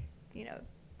like,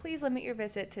 please limit your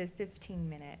visit to 15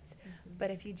 minutes. Mm-hmm.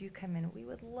 But if you do come in, we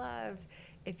would love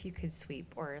if you could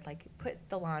sweep or like put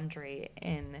the laundry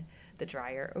in the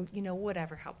dryer or,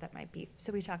 whatever help that might be.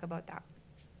 So we talk about that.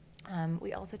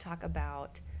 We also talk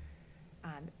about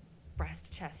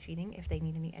breast chest feeding, if they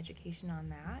need any education on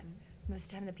that. Mm-hmm. Most of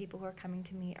the time, the people who are coming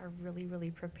to me are really, really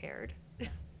prepared.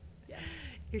 Yes.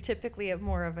 You're typically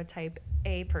more of a type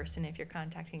A person if you're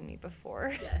contacting me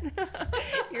before.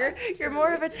 Yes. you're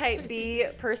more of a type B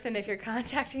person if you're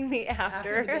contacting me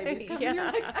after. The baby's coming, Yeah.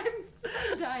 you're like, I'm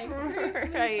still dying.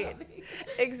 Right.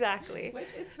 Exactly. Which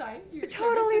it's fine. Your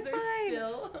Totally services are fine.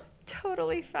 Still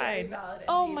totally very fine. valid and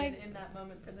Oh needed my. in that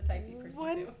moment for the type B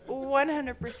person too.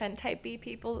 100% type B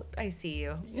people, I see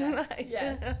you. Yes.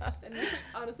 Yes. And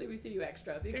honestly, we see you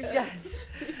extra because Yes.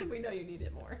 we know you need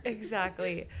it more.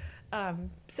 Exactly.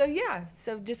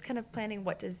 So just kind of planning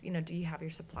what does, do you have your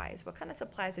supplies? What kind of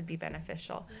supplies would be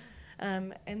beneficial?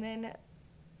 And then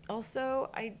also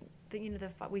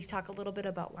we talk a little bit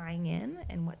about lying in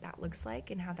and what that looks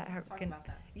like and how that Let's talk can. about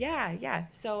that. Yeah.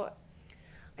 So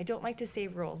I don't like to say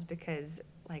rules because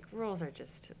like rules are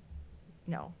just,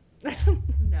 no.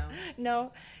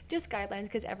 No, just guidelines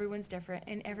because everyone's different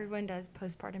and everyone does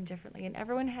postpartum differently and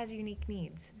everyone has unique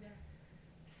needs. Yes.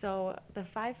 So the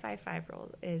 5-5-5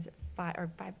 rule is 5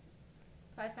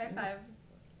 guideline.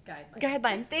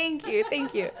 guideline. Thank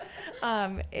you.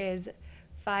 Is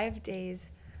 5 days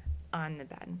on the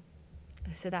bed.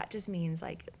 So that just means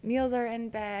like meals are in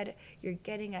bed, you're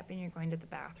getting up and you're going to the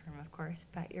bathroom, of course,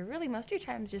 but you're really most of your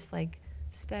time is just like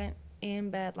spent in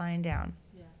bed lying down.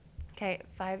 Yeah. Okay,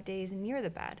 5 days near the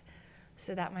bed.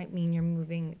 So that might mean you're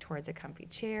moving towards a comfy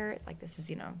chair. Like this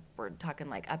is, we're talking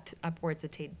like upwards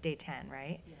of day 10,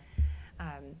 right?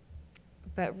 Yeah.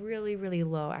 But really, really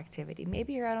low activity.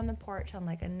 Maybe you're out on the porch on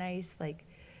like a nice like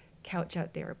couch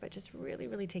out there, but just really,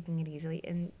 really taking it easily.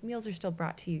 And meals are still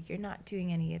brought to you. You're not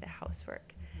doing any of the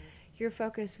housework. Mm-hmm. Your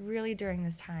focus really during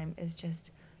this time is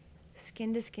just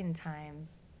skin to skin time,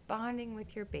 bonding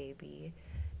with your baby,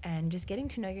 and just getting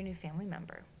to know your new family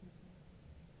member.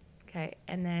 Okay,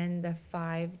 and then the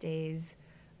 5 days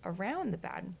around the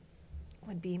bed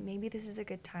would be maybe this is a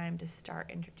good time to start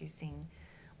introducing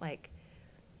like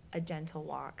a gentle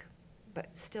walk,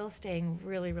 but still staying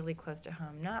really, really close to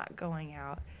home, not going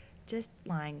out, just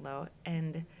lying low.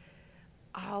 And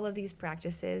all of these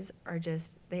practices are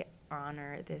they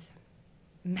honor this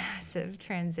massive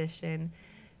transition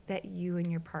that you and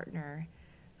your partner,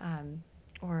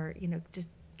 or, just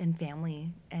and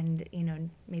family and,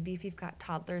 maybe if you've got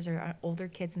toddlers or older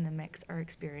kids in the mix are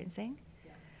experiencing.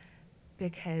 Yeah.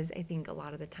 Because I think a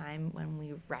lot of the time when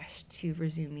we rush to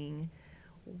resuming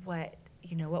what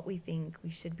we think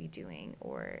we should be doing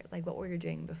or like what we were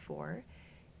doing before,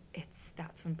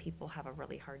 that's when people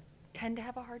tend to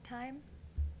have a hard time.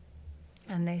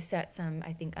 And they set some,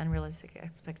 I think, unrealistic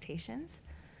expectations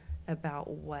about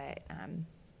what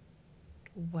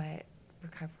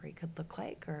recovery could look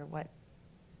like or what.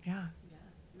 Yeah.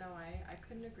 No, I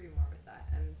couldn't agree more with that,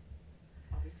 and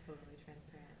I'll be totally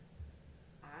transparent.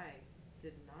 I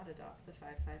did not adopt the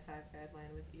 5-5-5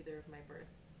 guideline with either of my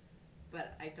births,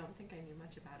 but I don't think I knew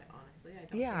much about it, honestly. I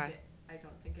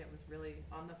don't think it was really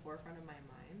on the forefront of my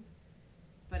mind,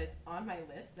 but it's on my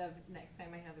list of next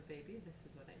time I have a baby, this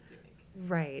is what I'm doing.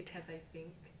 Right. Because I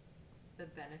think the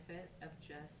benefit of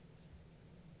just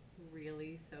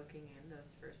really soaking in those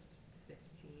first 15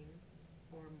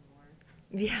 or more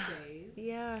Yeah. days.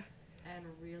 Yeah. And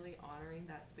really honoring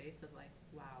that space of like,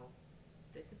 wow,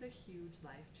 this is a huge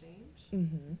life change.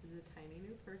 Mm-hmm. This is a tiny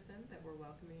new person that we're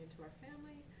welcoming into our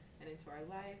family and into our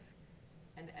life.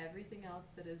 And everything else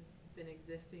that has been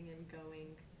existing and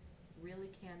going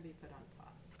really can be put on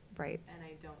pause. Right. And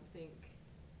I don't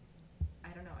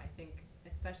know, I think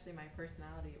especially my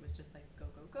personality, it was just like, go,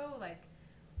 go, go. Like,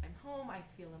 I'm home, I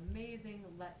feel amazing,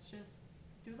 let's just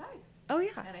do life. Oh,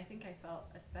 yeah. And I think I felt,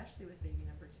 especially with baby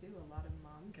number 2, a lot of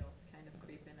mom guilt's kind of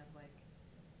creep in of like,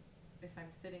 if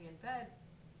I'm sitting in bed,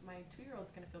 my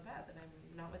 2-year-old's going to feel bad that I'm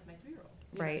not with my 2-year-old.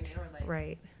 Right. Or like,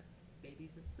 right.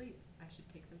 baby's asleep, I should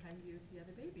take some time to be with the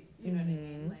other baby. You know what I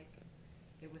mean? Like,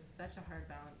 it was such a hard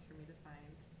balance for me to find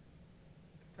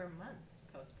for months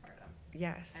postpartum.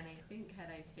 Yes. And I think had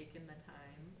I taken the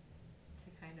time to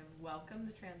kind of welcome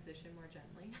the transition more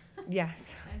gently.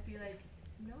 Yes. And be like,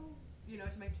 no,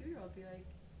 to my 2-year-old, be like,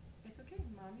 it's okay,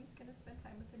 mommy's going to spend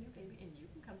time with the new baby, and you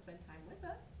can come spend time with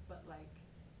us, but like,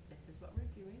 this is what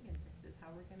we're doing, and this is how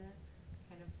we're going to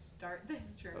kind of start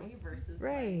this journey versus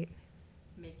right. like,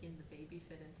 making the baby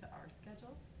fit into our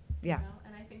schedule. Yeah.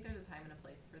 And I think there's a time and a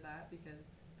place for that, because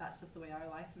that's just the way our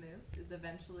life moves, is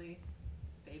eventually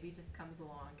baby just comes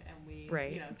along and we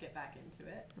get back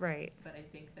into it. Right. But I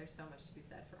think there's so much to be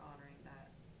said for honoring that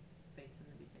space in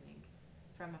the beginning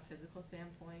from a physical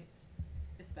standpoint,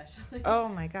 especially. Oh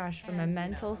my gosh, from a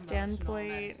mental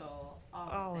standpoint,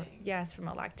 all things. Yes, from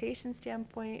a lactation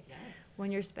standpoint. Yes.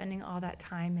 When you're spending all that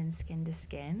time in skin to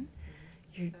skin,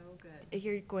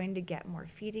 you're going to get more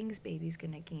feedings, baby's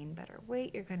going to gain better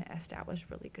weight, you're going to establish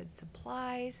really good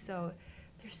supplies. So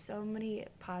there's so many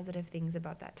positive things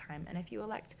about that time. And if you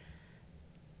elect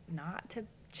not to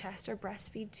chest or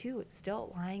breastfeed too,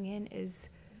 still lying in is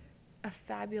a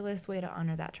fabulous way to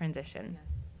honor that transition.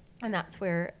 Yes. And that's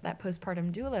where that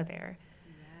postpartum doula there.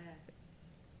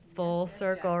 Yes. Full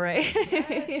circle, right?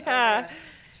 Yes. Yeah.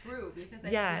 True, because I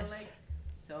feel like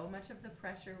so much of the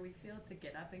pressure we feel to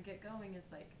get up and get going is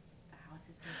like, the house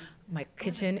is dirty. My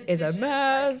kitchen is a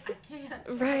mess. Like, I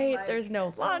can't. Right, Like, there's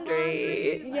no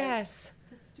laundry. Like, yes.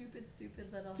 the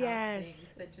stupid little house Yes.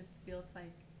 things that just feels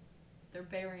like they're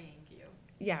burying you.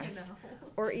 Yes. You know?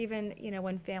 Or even,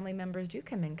 when family members do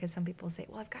come in, because some people say,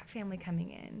 well, I've got family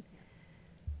coming in.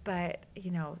 But,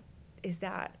 is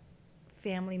that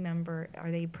family member,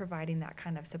 are they providing that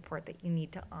kind of support that you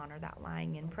need to honor that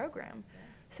lying in program? Yes.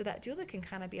 So that doula can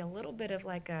kind of be a little bit of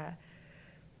like a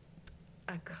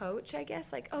coach, I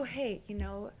guess, like, oh, hey,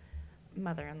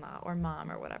 mother-in-law or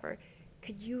mom or whatever,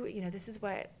 could you, this is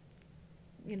what,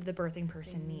 the birthing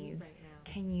person needs. Right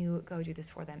now. Can you go do this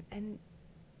for them? And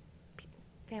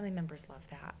family members love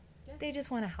that. Yes. They just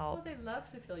want to help. Well, they love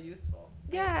to feel useful.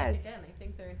 Yes. And again, I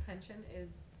think their intention is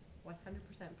 100%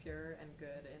 pure and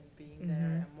good and being Mm-hmm.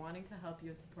 there and wanting to help you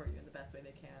and support you in the best way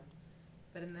they can.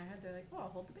 But in their head, they're like, oh, I'll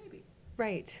hold the baby.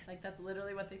 Right. Like, that's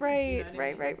literally what they Right, think. You know what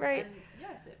I mean? right. And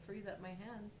yes, it frees up my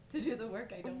hands to do the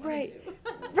work I don't Right. want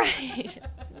to do. Right.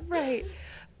 Right.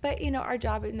 But, our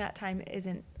job in that time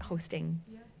isn't hosting.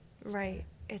 Yes. Right.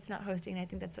 It's not hosting. I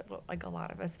think that's what, like, a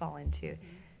lot of us fall into. Mm-hmm.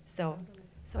 So, Totally.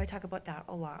 so I talk about that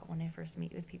a lot when I first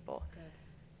meet with people. Good.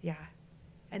 Yeah.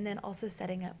 And then also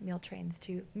setting up meal trains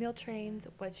too. Meal trains,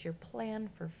 what's your plan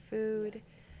for food?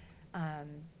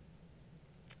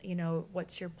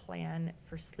 What's your plan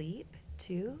for sleep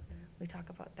too? Mm-hmm. We talk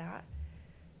about that.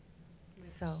 Which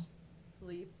So.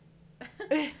 Sleep.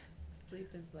 Sleep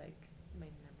is like my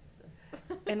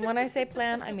nemesis. And when I say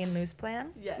plan, I mean loose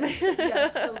plan. Yes,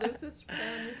 the loosest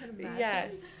plan you can imagine.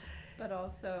 Yes. But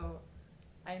also,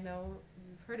 I know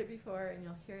you've heard it before and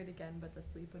you'll hear it again, but the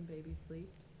sleep when baby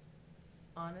sleeps,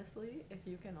 honestly, if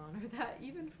you can honor that,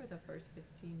 even for the first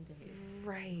 15 days.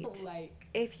 Right. Like.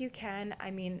 If you can,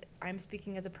 I'm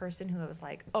speaking as a person who was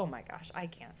like, oh my gosh, I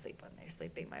can't sleep when they're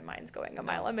sleeping. My mind's going a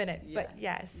mile a minute. But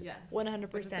yes,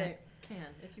 100%.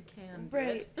 If you can.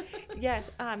 Right. Yes.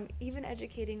 Even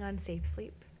educating on safe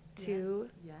sleep too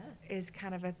Yes. is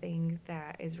kind of a thing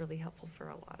that is really helpful for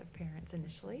a lot of parents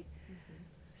initially. Mm-hmm.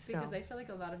 So Because I feel like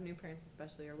a lot of new parents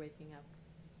especially are waking up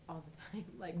all the time.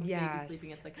 Like when Yes. baby's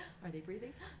sleeping, it's like, are they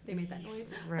breathing? They made that noise.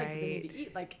 Right. Like, do they need to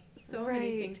eat? Like, so Right.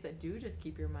 many things that do just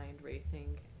keep your mind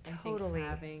racing. Totally.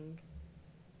 I think having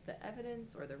the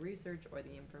evidence or the research or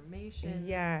the information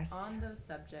Yes. on those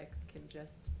subjects can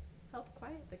just help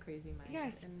quiet the crazy mind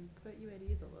Yes. and put you at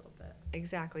ease a little bit.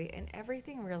 Exactly. And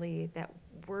everything really that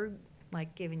we're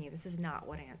like giving you, this is not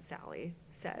what Aunt Sally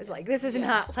says. Like, this is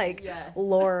not like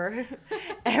lore.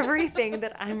 Everything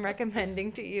that I'm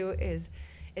recommending to you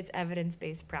it's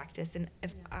evidence-based practice. And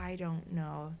if I don't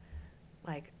know,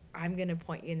 like, I'm going to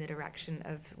point you in the direction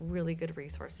of really good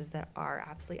resources that are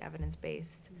absolutely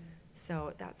evidence-based.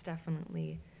 So that's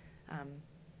definitely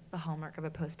the hallmark of a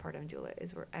postpartum doula,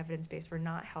 is we're evidence-based. We're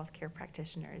not healthcare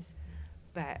practitioners,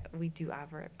 but we do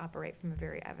operate from a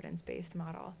very evidence-based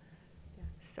model. Yeah.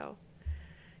 So,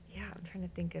 yeah, I'm trying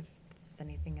to think if there's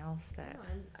anything else that... No,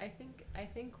 I think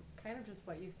kind of just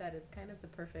what you said is kind of the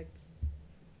perfect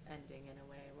ending in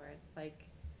a way, where it's like,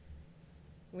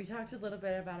 we talked a little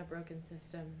bit about a broken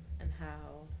system and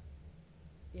how,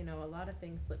 you know, a lot of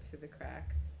things slip through the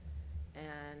cracks.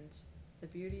 And the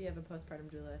beauty of a postpartum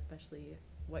doula, especially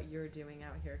what you're doing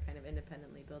out here kind of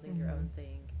independently building your own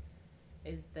thing,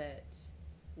 is that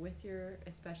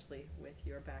especially with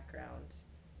your background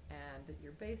and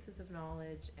your basis of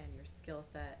knowledge and your skill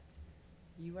set,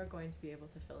 you are going to be able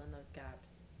to fill in those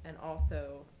gaps, and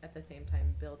also at the same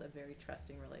time build a very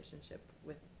trusting relationship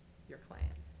with your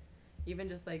clients. Even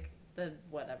just like the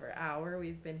whatever hour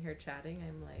we've been here chatting,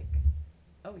 I'm like,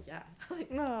 oh yeah, like,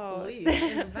 please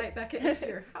invite Becca into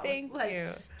your house. Thank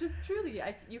you. Just truly,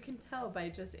 you can tell by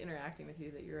just interacting with you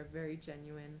that you're a very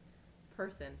genuine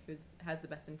person who has the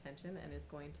best intention and is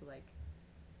going to like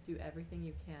do everything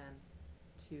you can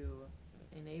to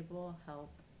enable,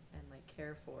 help, and like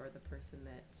care for the person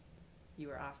that you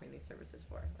are offering these services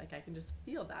for. Like, I can just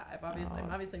feel that.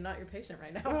 I'm obviously not your patient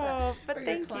right now. But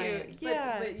thank you.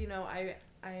 Yeah. But you know,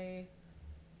 I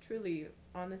truly,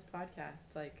 on this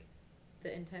podcast, like,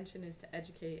 the intention is to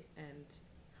educate and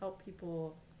help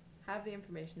people have the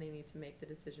information they need to make the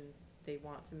decisions they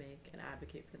want to make and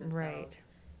advocate for themselves. Right.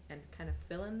 And kind of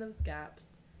fill in those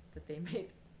gaps that they may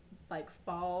like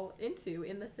fall into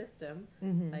in the system,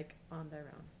 like on their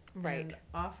own. Right. And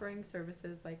offering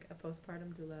services like a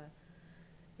postpartum doula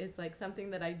is like something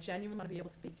that I genuinely want to be able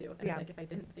to speak to. And like, if I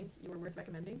didn't think you were worth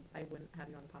recommending, I wouldn't have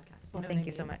you on the podcast. Well, thank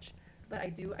you so much. But I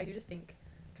do just think,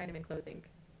 kind of in closing,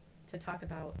 to talk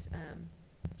about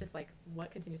just like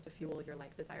what continues to fuel your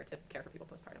like desire to care for people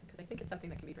postpartum, because I think it's something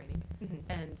that can be draining.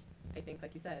 And I think,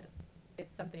 like you said,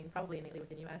 it's something probably innately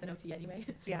within you as an OT anyway.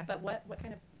 Yeah. But what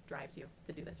kind of drives you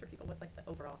to do this for people? What's like the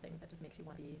overall thing that just makes you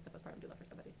want to be the postpartum doula for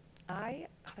somebody?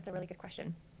 That's a really good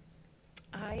question.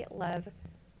 I love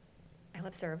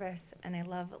service, and I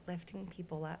love lifting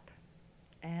people up,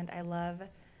 and I love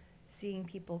seeing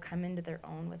people come into their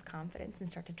own with confidence and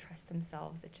start to trust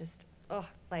themselves. It just,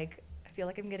 like, I feel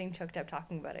like I'm getting choked up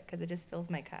talking about it because it just fills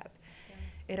my cup.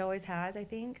 Yeah. It always has, I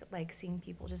think, like seeing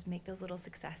people just make those little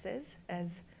successes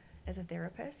as a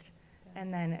therapist,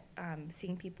 and then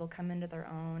seeing people come into their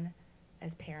own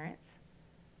as parents,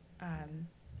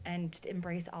 and just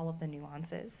embrace all of the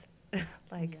nuances.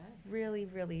 Like, really,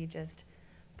 really just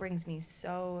brings me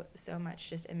so much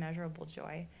just immeasurable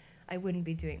joy. I wouldn't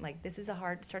be doing, like,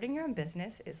 starting your own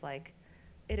business is like,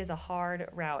 it is a hard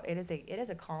route. It is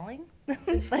a calling.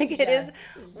 Like, it is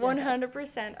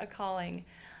 100% a calling.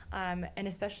 And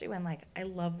especially when, like, I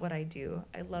love what I do.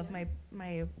 I love my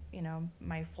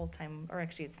full-time, or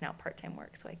actually it's now part-time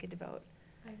work, so I could devote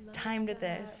time to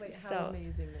this. Wait, how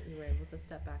amazing that you were able to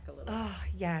step back a little. Oh,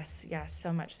 yes,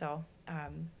 so much so.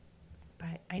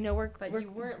 But I know But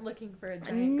you weren't looking for a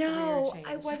giant career change.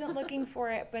 I wasn't looking for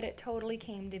it, but it totally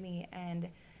came to me. And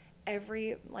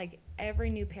every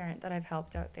new parent that I've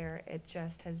helped out there, it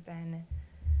just has been,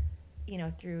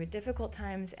 through difficult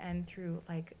times and through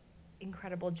like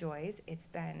incredible joys, it's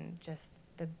been just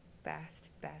the best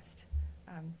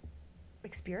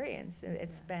experience.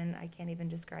 It's been, I can't even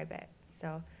describe it.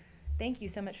 So thank you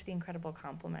so much for the incredible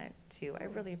compliment too. I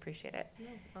really appreciate it. No,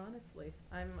 honestly,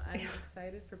 I'm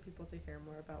excited for people to hear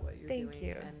more about what you're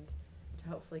doing and to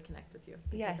hopefully connect with you.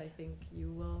 Because yes. I think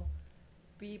you will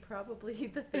be probably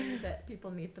the thing that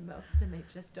people need the most, and they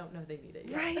just don't know they need it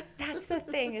yet. Right. That's the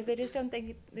thing, is they just don't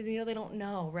think, they don't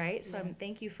know, right? So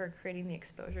thank you for creating the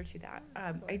exposure to that.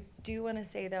 I do want to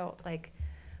say though, like,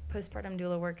 postpartum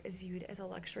doula work is viewed as a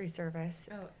luxury service.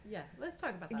 Oh, yeah. Let's talk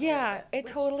about that. Yeah, it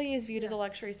totally is viewed as a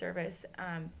luxury service.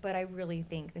 But I really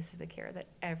think this is the care that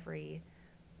every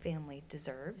family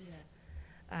deserves.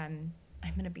 Yes.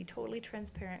 I'm going to be totally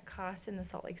transparent. Costs in the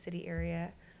Salt Lake City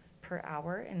area per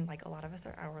hour, and like a lot of us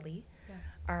are hourly,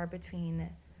 are between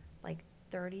like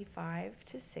 35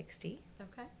 to 60.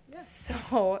 Okay. Yeah.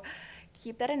 So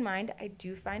keep that in mind. I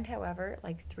do find, however,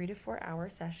 like 3 to 4 hour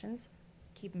sessions,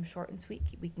 keep them short and sweet.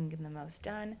 We can get the most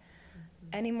done.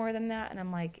 Any more than that, and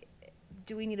I'm like,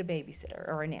 do we need a babysitter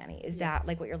or a nanny? Is that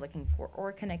like what you're looking for?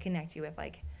 Or can I connect you with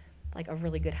like like a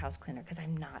really good house cleaner, because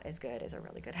I'm not as good as a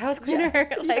really good house cleaner.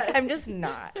 Like, I'm just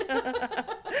not.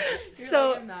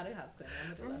 So I'm not a house cleaner.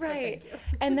 I'm a doula, right.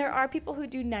 And there are people who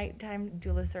do nighttime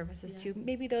doula services too.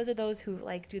 Maybe those are those who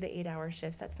like do the 8-hour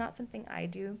shifts. That's not something I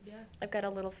do. Yeah. I've got a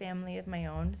little family of my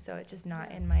own, so it's just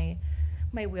not in my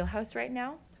wheelhouse right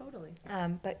now. Totally.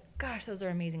 But gosh, those are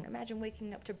amazing. Imagine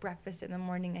waking up to breakfast in the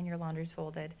morning and your laundry's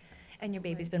folded and your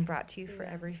baby's been brought to you for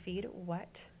every feed.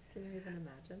 What? Can you even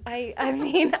imagine? I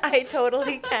mean, I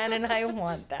totally can, and I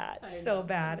want that so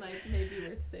bad. Like, maybe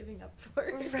worth saving up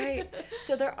for. Right.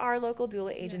 So there are local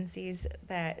doula agencies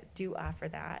that do offer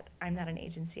that. I'm not an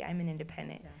agency. I'm an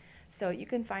independent. Yeah. So you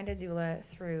can find a doula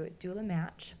through Doula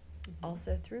Match,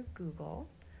 also through Google,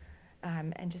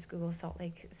 and just Google Salt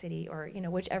Lake City, or, you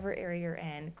know, whichever area you're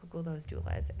in, Google those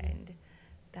doulas, and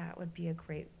that would be a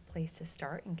great place to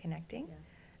start in connecting.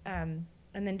 Yeah.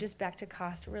 And then just back to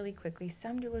cost really quickly,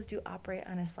 some doulas do operate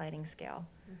on a sliding scale.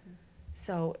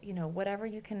 So, you know, whatever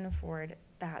you can afford,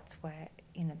 that's what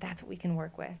we can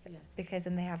work with. Yes. Because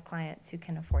then they have clients who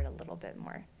can afford a little bit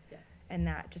more. Yes. And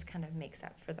that just kind of makes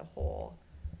up for the whole.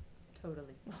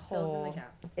 Totally. Fills in the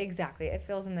gaps. Exactly. It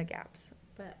fills in the gaps.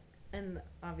 But, and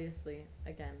obviously,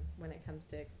 again, when it comes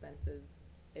to expenses,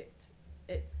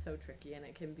 it's so tricky and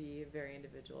it can be very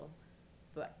individual.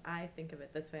 But I think of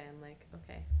it this way. I'm like,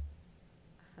 okay,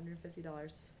 $150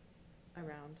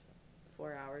 around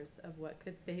 4 hours of what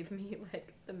could save me,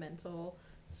 like, the mental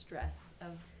stress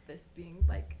of this being,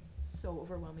 like, so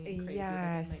overwhelming and crazy.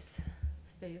 Yes.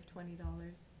 That I'm, like, save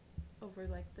 $20 over,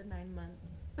 like, the 9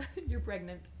 months. You're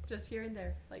pregnant, just here and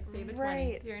there. Like, save a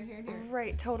 20 here and here and here.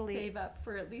 Right, totally. Save up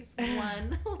for at least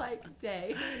one, like,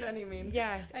 day. You know what I mean?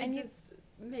 Yes. And just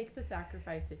make the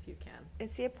sacrifice if you can.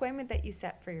 It's the appointment that you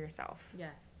set for yourself. Yes.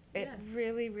 It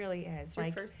really, really is. It's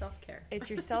like your first self-care. It's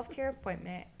your self-care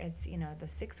appointment. It's, you know, the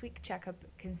 6-week checkup.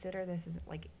 Consider this as,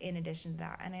 like, in addition to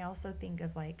that. And I also think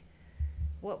of, like,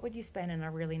 what would you spend on a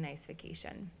really nice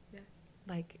vacation? Yes.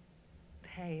 Like,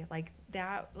 hey, like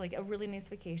that, like a really nice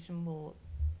vacation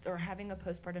or having a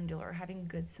postpartum doula, or having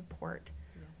good support,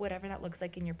 whatever that looks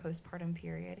like in your postpartum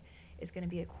period, is going to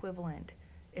be equivalent,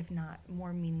 if not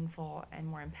more meaningful and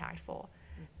more impactful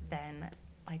than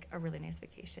like a really nice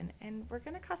vacation. And we're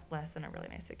going to cost less than a really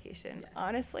nice vacation,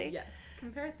 honestly. Yes.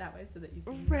 Compare it that way so that you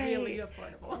seem Right. really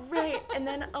affordable. Right. And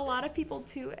then a lot of people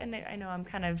too, and I know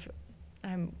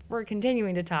we're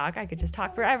continuing to talk. I could just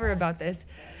talk forever about this.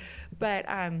 But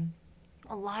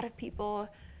a lot of people,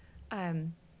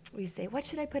 we say, what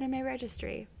should I put in my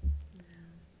registry?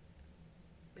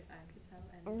 If I could tell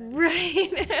anybody.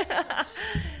 Right.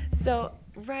 So,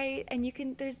 right.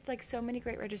 And there's like so many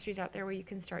great registries out there where you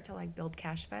can start to like build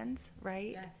cash funds,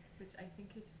 right? Yes, which I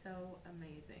think is so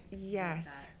amazing. Yes.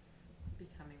 That's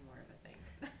becoming more of a thing.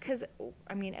 Because,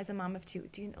 I mean, as a mom of two,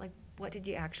 what did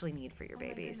you actually need for your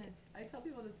babies? I tell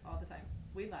people this all the time.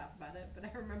 We laugh about it, but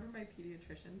I remember my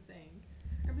pediatrician saying,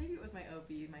 or maybe it was my OB,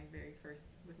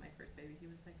 with my first baby, he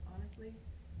was like, honestly,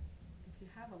 if you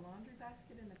have a laundry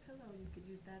basket and a pillow, you could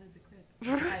use that as a crib.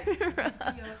 Like, you'd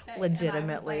be okay.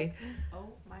 Legitimately. And I was like,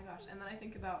 oh my gosh. And then I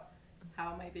think about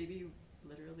how my baby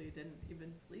literally didn't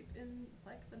even sleep in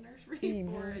like the nursery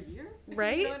for a year.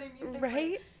 Right? You know what I mean?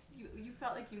 Right? Like, you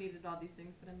felt like you needed all these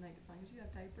things, but I'm like, as long as you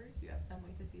have diapers, you have some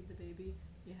way to feed the baby,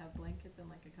 you have blankets and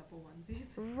like a couple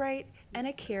onesies. Right. And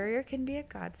a carrier can be a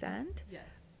godsend. Yes.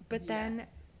 But then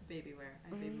baby wear. I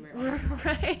baby wear.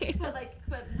 Right.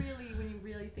 But really, when you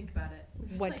really think about it,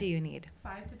 what do you need?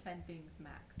 5 to 10 things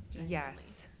max. Genuinely.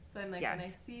 Yes. So I'm like, when I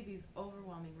see these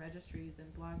overwhelming registries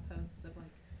and blog posts of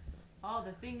like all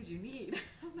the things you need,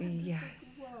 I'm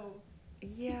yes. like, whoa.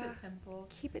 Yeah. Keep it simple.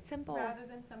 Keep it simple. Rather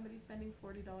than somebody spending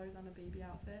 $40 on a baby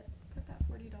outfit, put that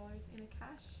 $40 in a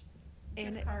cash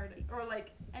gift card or like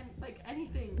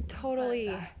anything. Totally.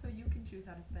 Like that, so you can choose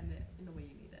how to spend it in the way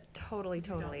you need it. Totally. You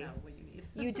don't know what you need.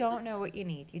 You don't know what you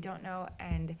need. You don't know,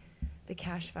 and the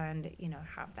cash fund,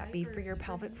 have that be for your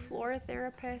pelvic floor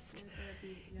therapist,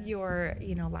 your,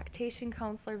 lactation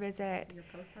counselor visit,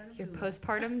 your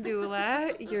postpartum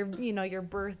doula, your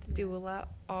birth doula,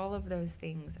 all of those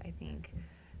things. I think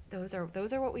those are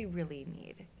what we really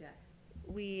need. Yes.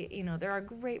 There are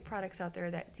great products out there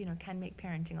that, can make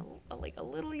parenting a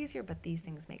little easier, but these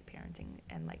things make parenting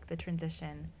and like the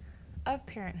transition of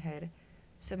parenthood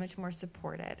so much more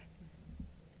supported.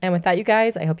 And with that, you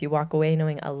guys, I hope you walk away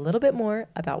knowing a little bit more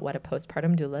about what a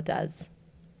postpartum doula does.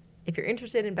 If you're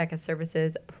interested in Becca's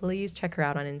services, please check her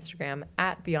out on Instagram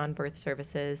at Beyond Birth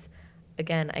Services.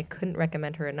 Again, I couldn't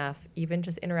recommend her enough. Even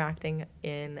just interacting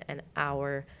in an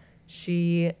hour,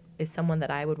 she is someone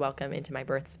that I would welcome into my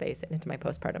birth space and into my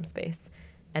postpartum space.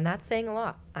 And that's saying a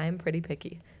lot. I'm pretty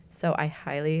picky. So I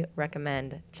highly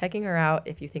recommend checking her out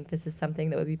if you think this is something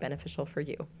that would be beneficial for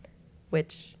you,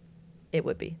 which it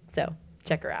would be. So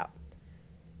check her out.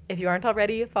 If you aren't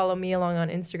already, follow me along on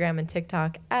Instagram and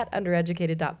TikTok at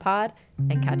undereducated.pod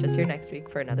and catch us here next week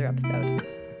for another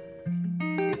episode.